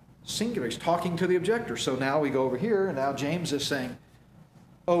 Singular. He's talking to the objector. So now we go over here, and now James is saying,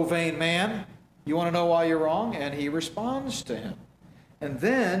 O vain man, you want to know why you're wrong? And he responds to him. And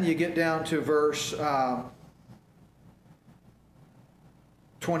then you get down to verse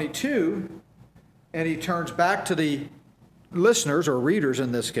 22, and he turns back to the listeners, or readers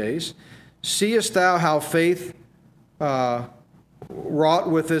in this case. Seest thou how faith wrought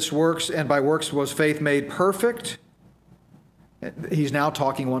with this works, and by works was faith made perfect? He's now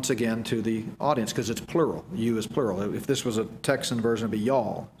talking once again to the audience, because it's plural. You is plural. If this was a Texan version, it'd be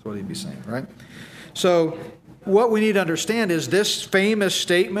y'all. That's what he'd be saying, right? So what we need to understand is this famous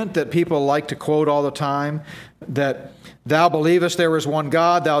statement that people like to quote all the time, that thou believest there is one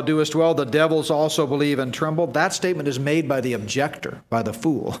God, thou doest well, the devils also believe and tremble. That statement is made by the objector, by the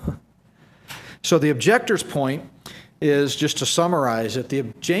fool. So the objector's point is, just to summarize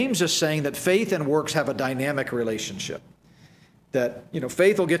it, James is saying that faith and works have a dynamic relationship. That,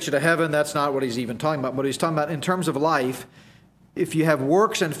 faith will get you to heaven. That's not what he's even talking about. But he's talking about in terms of life, if you have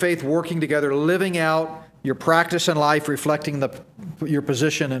works and faith working together, living out your practice in life, reflecting your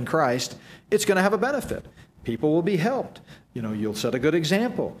position in Christ, it's going to have a benefit. People will be helped. You'll set a good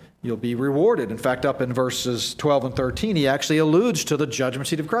example. You'll be rewarded. In fact, up in verses 12 and 13, he actually alludes to the judgment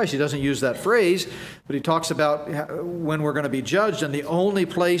seat of Christ. He doesn't use that phrase, but he talks about when we're going to be judged, and the only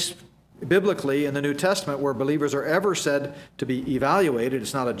place biblically in the New Testament where believers are ever said to be evaluated,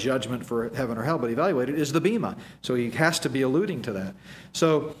 it's not a judgment for heaven or hell, but evaluated, is the bema. So he has to be alluding to that.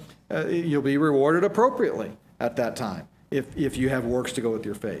 So you'll be rewarded appropriately at that time if you have works to go with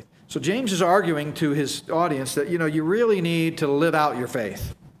your faith. So James is arguing to his audience that, you really need to live out your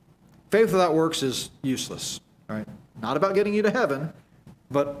faith. Faith without works is useless, right? Not about getting you to heaven,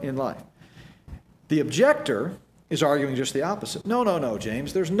 but in life. The objector is arguing just the opposite. No,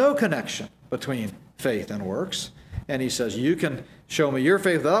 James, there's no connection between faith and works. And he says, you can show me your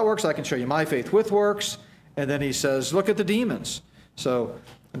faith without works, I can show you my faith with works. And then he says, look at the demons. So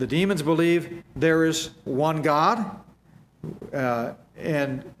the demons believe there is one God,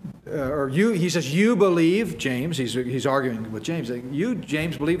 he says, you believe, James, he's arguing with James, you,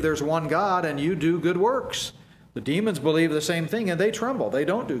 James, believe there's one God and you do good works. The demons believe the same thing and they tremble. They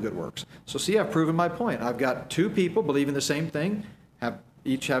don't do good works. So see, I've proven my point. I've got two people believing the same thing,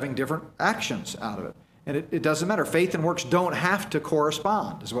 each having different actions out of it. And it doesn't matter. Faith and works don't have to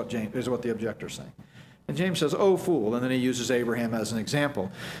correspond, is what the objector's saying. And James says, oh, fool. And then he uses Abraham as an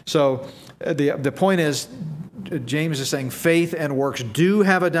example. So the point is, James is saying faith and works do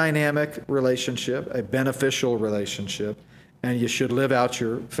have a dynamic relationship, a beneficial relationship, and you should live out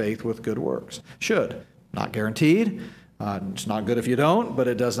your faith with good works. Should. Not guaranteed. It's not good if you don't, but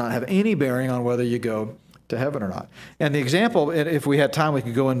it does not have any bearing on whether you go to heaven or not. And the example, if we had time, we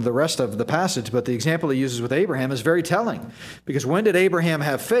could go into the rest of the passage, but the example he uses with Abraham is very telling. Because when did Abraham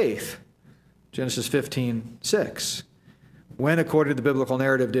have faith? Genesis 15:6. When, according to the biblical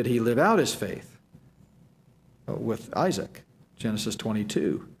narrative, did he live out his faith? With Isaac, Genesis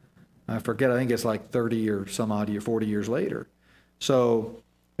 22. I forget, I think it's like 30 or some odd year, 40 years later. So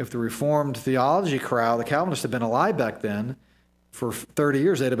if the Reformed theology crowd, the Calvinists, had been alive back then, for 30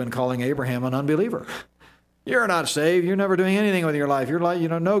 years they'd have been calling Abraham an unbeliever. You're not saved. You're never doing anything with your life. You're like,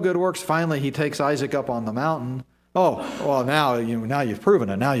 no good works. Finally, he takes Isaac up on the mountain. Oh, well, now you've proven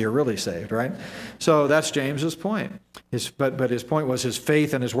it. Now you're really saved, right? So that's James's point. But his point was his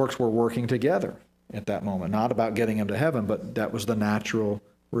faith and his works were working together at that moment. Not about getting him to heaven, but that was the natural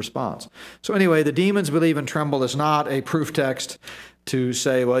response. So anyway, the demons believe and tremble is not a proof text to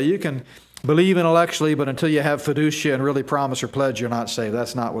say, well, you can believe intellectually, but until you have fiducia and really promise or pledge, you're not saved.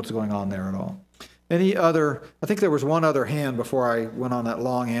 That's not what's going on there at all. I think there was one other hand before I went on that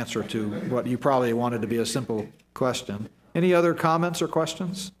long answer to what you probably wanted to be a simple question. Any other comments or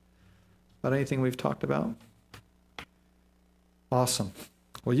questions about anything we've talked about? Awesome.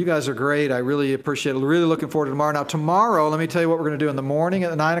 Well, you guys are great. I really appreciate it. Really looking forward to tomorrow. Now, tomorrow, let me tell you what we're going to do in the morning at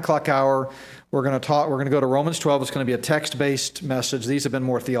the 9 o'clock hour. We're going to go to Romans 12. It's going to be a text-based message. These have been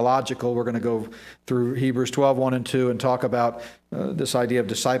more theological. We're going to go through Hebrews 12, 1 and 2 and talk about this idea of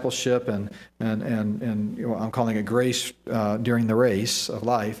discipleship and I'm calling it grace during the race of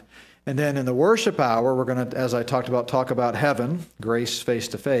life. And then in the worship hour, we're going to, as I talked about, talk about heaven, grace face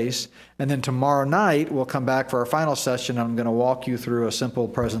to face. And then tomorrow night, we'll come back for our final session. I'm going to walk you through a simple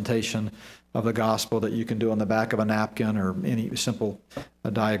presentation of the gospel that you can do on the back of a napkin or any simple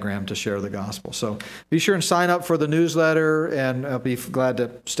diagram to share the gospel. So be sure and sign up for the newsletter, and I'll be glad to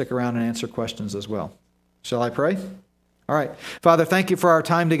stick around and answer questions as well. Shall I pray? All right. Father, thank you for our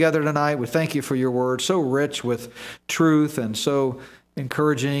time together tonight. We thank you for your word, so rich with truth and so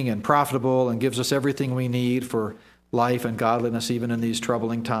encouraging and profitable, and gives us everything we need for life and godliness, even in these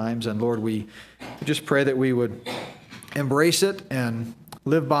troubling times. And Lord, we just pray that we would embrace it and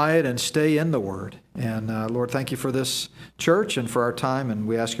live by it and stay in the word. And Lord, thank you for this church and for our time. And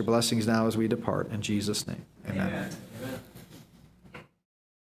we ask your blessings now as we depart. In Jesus' name, amen.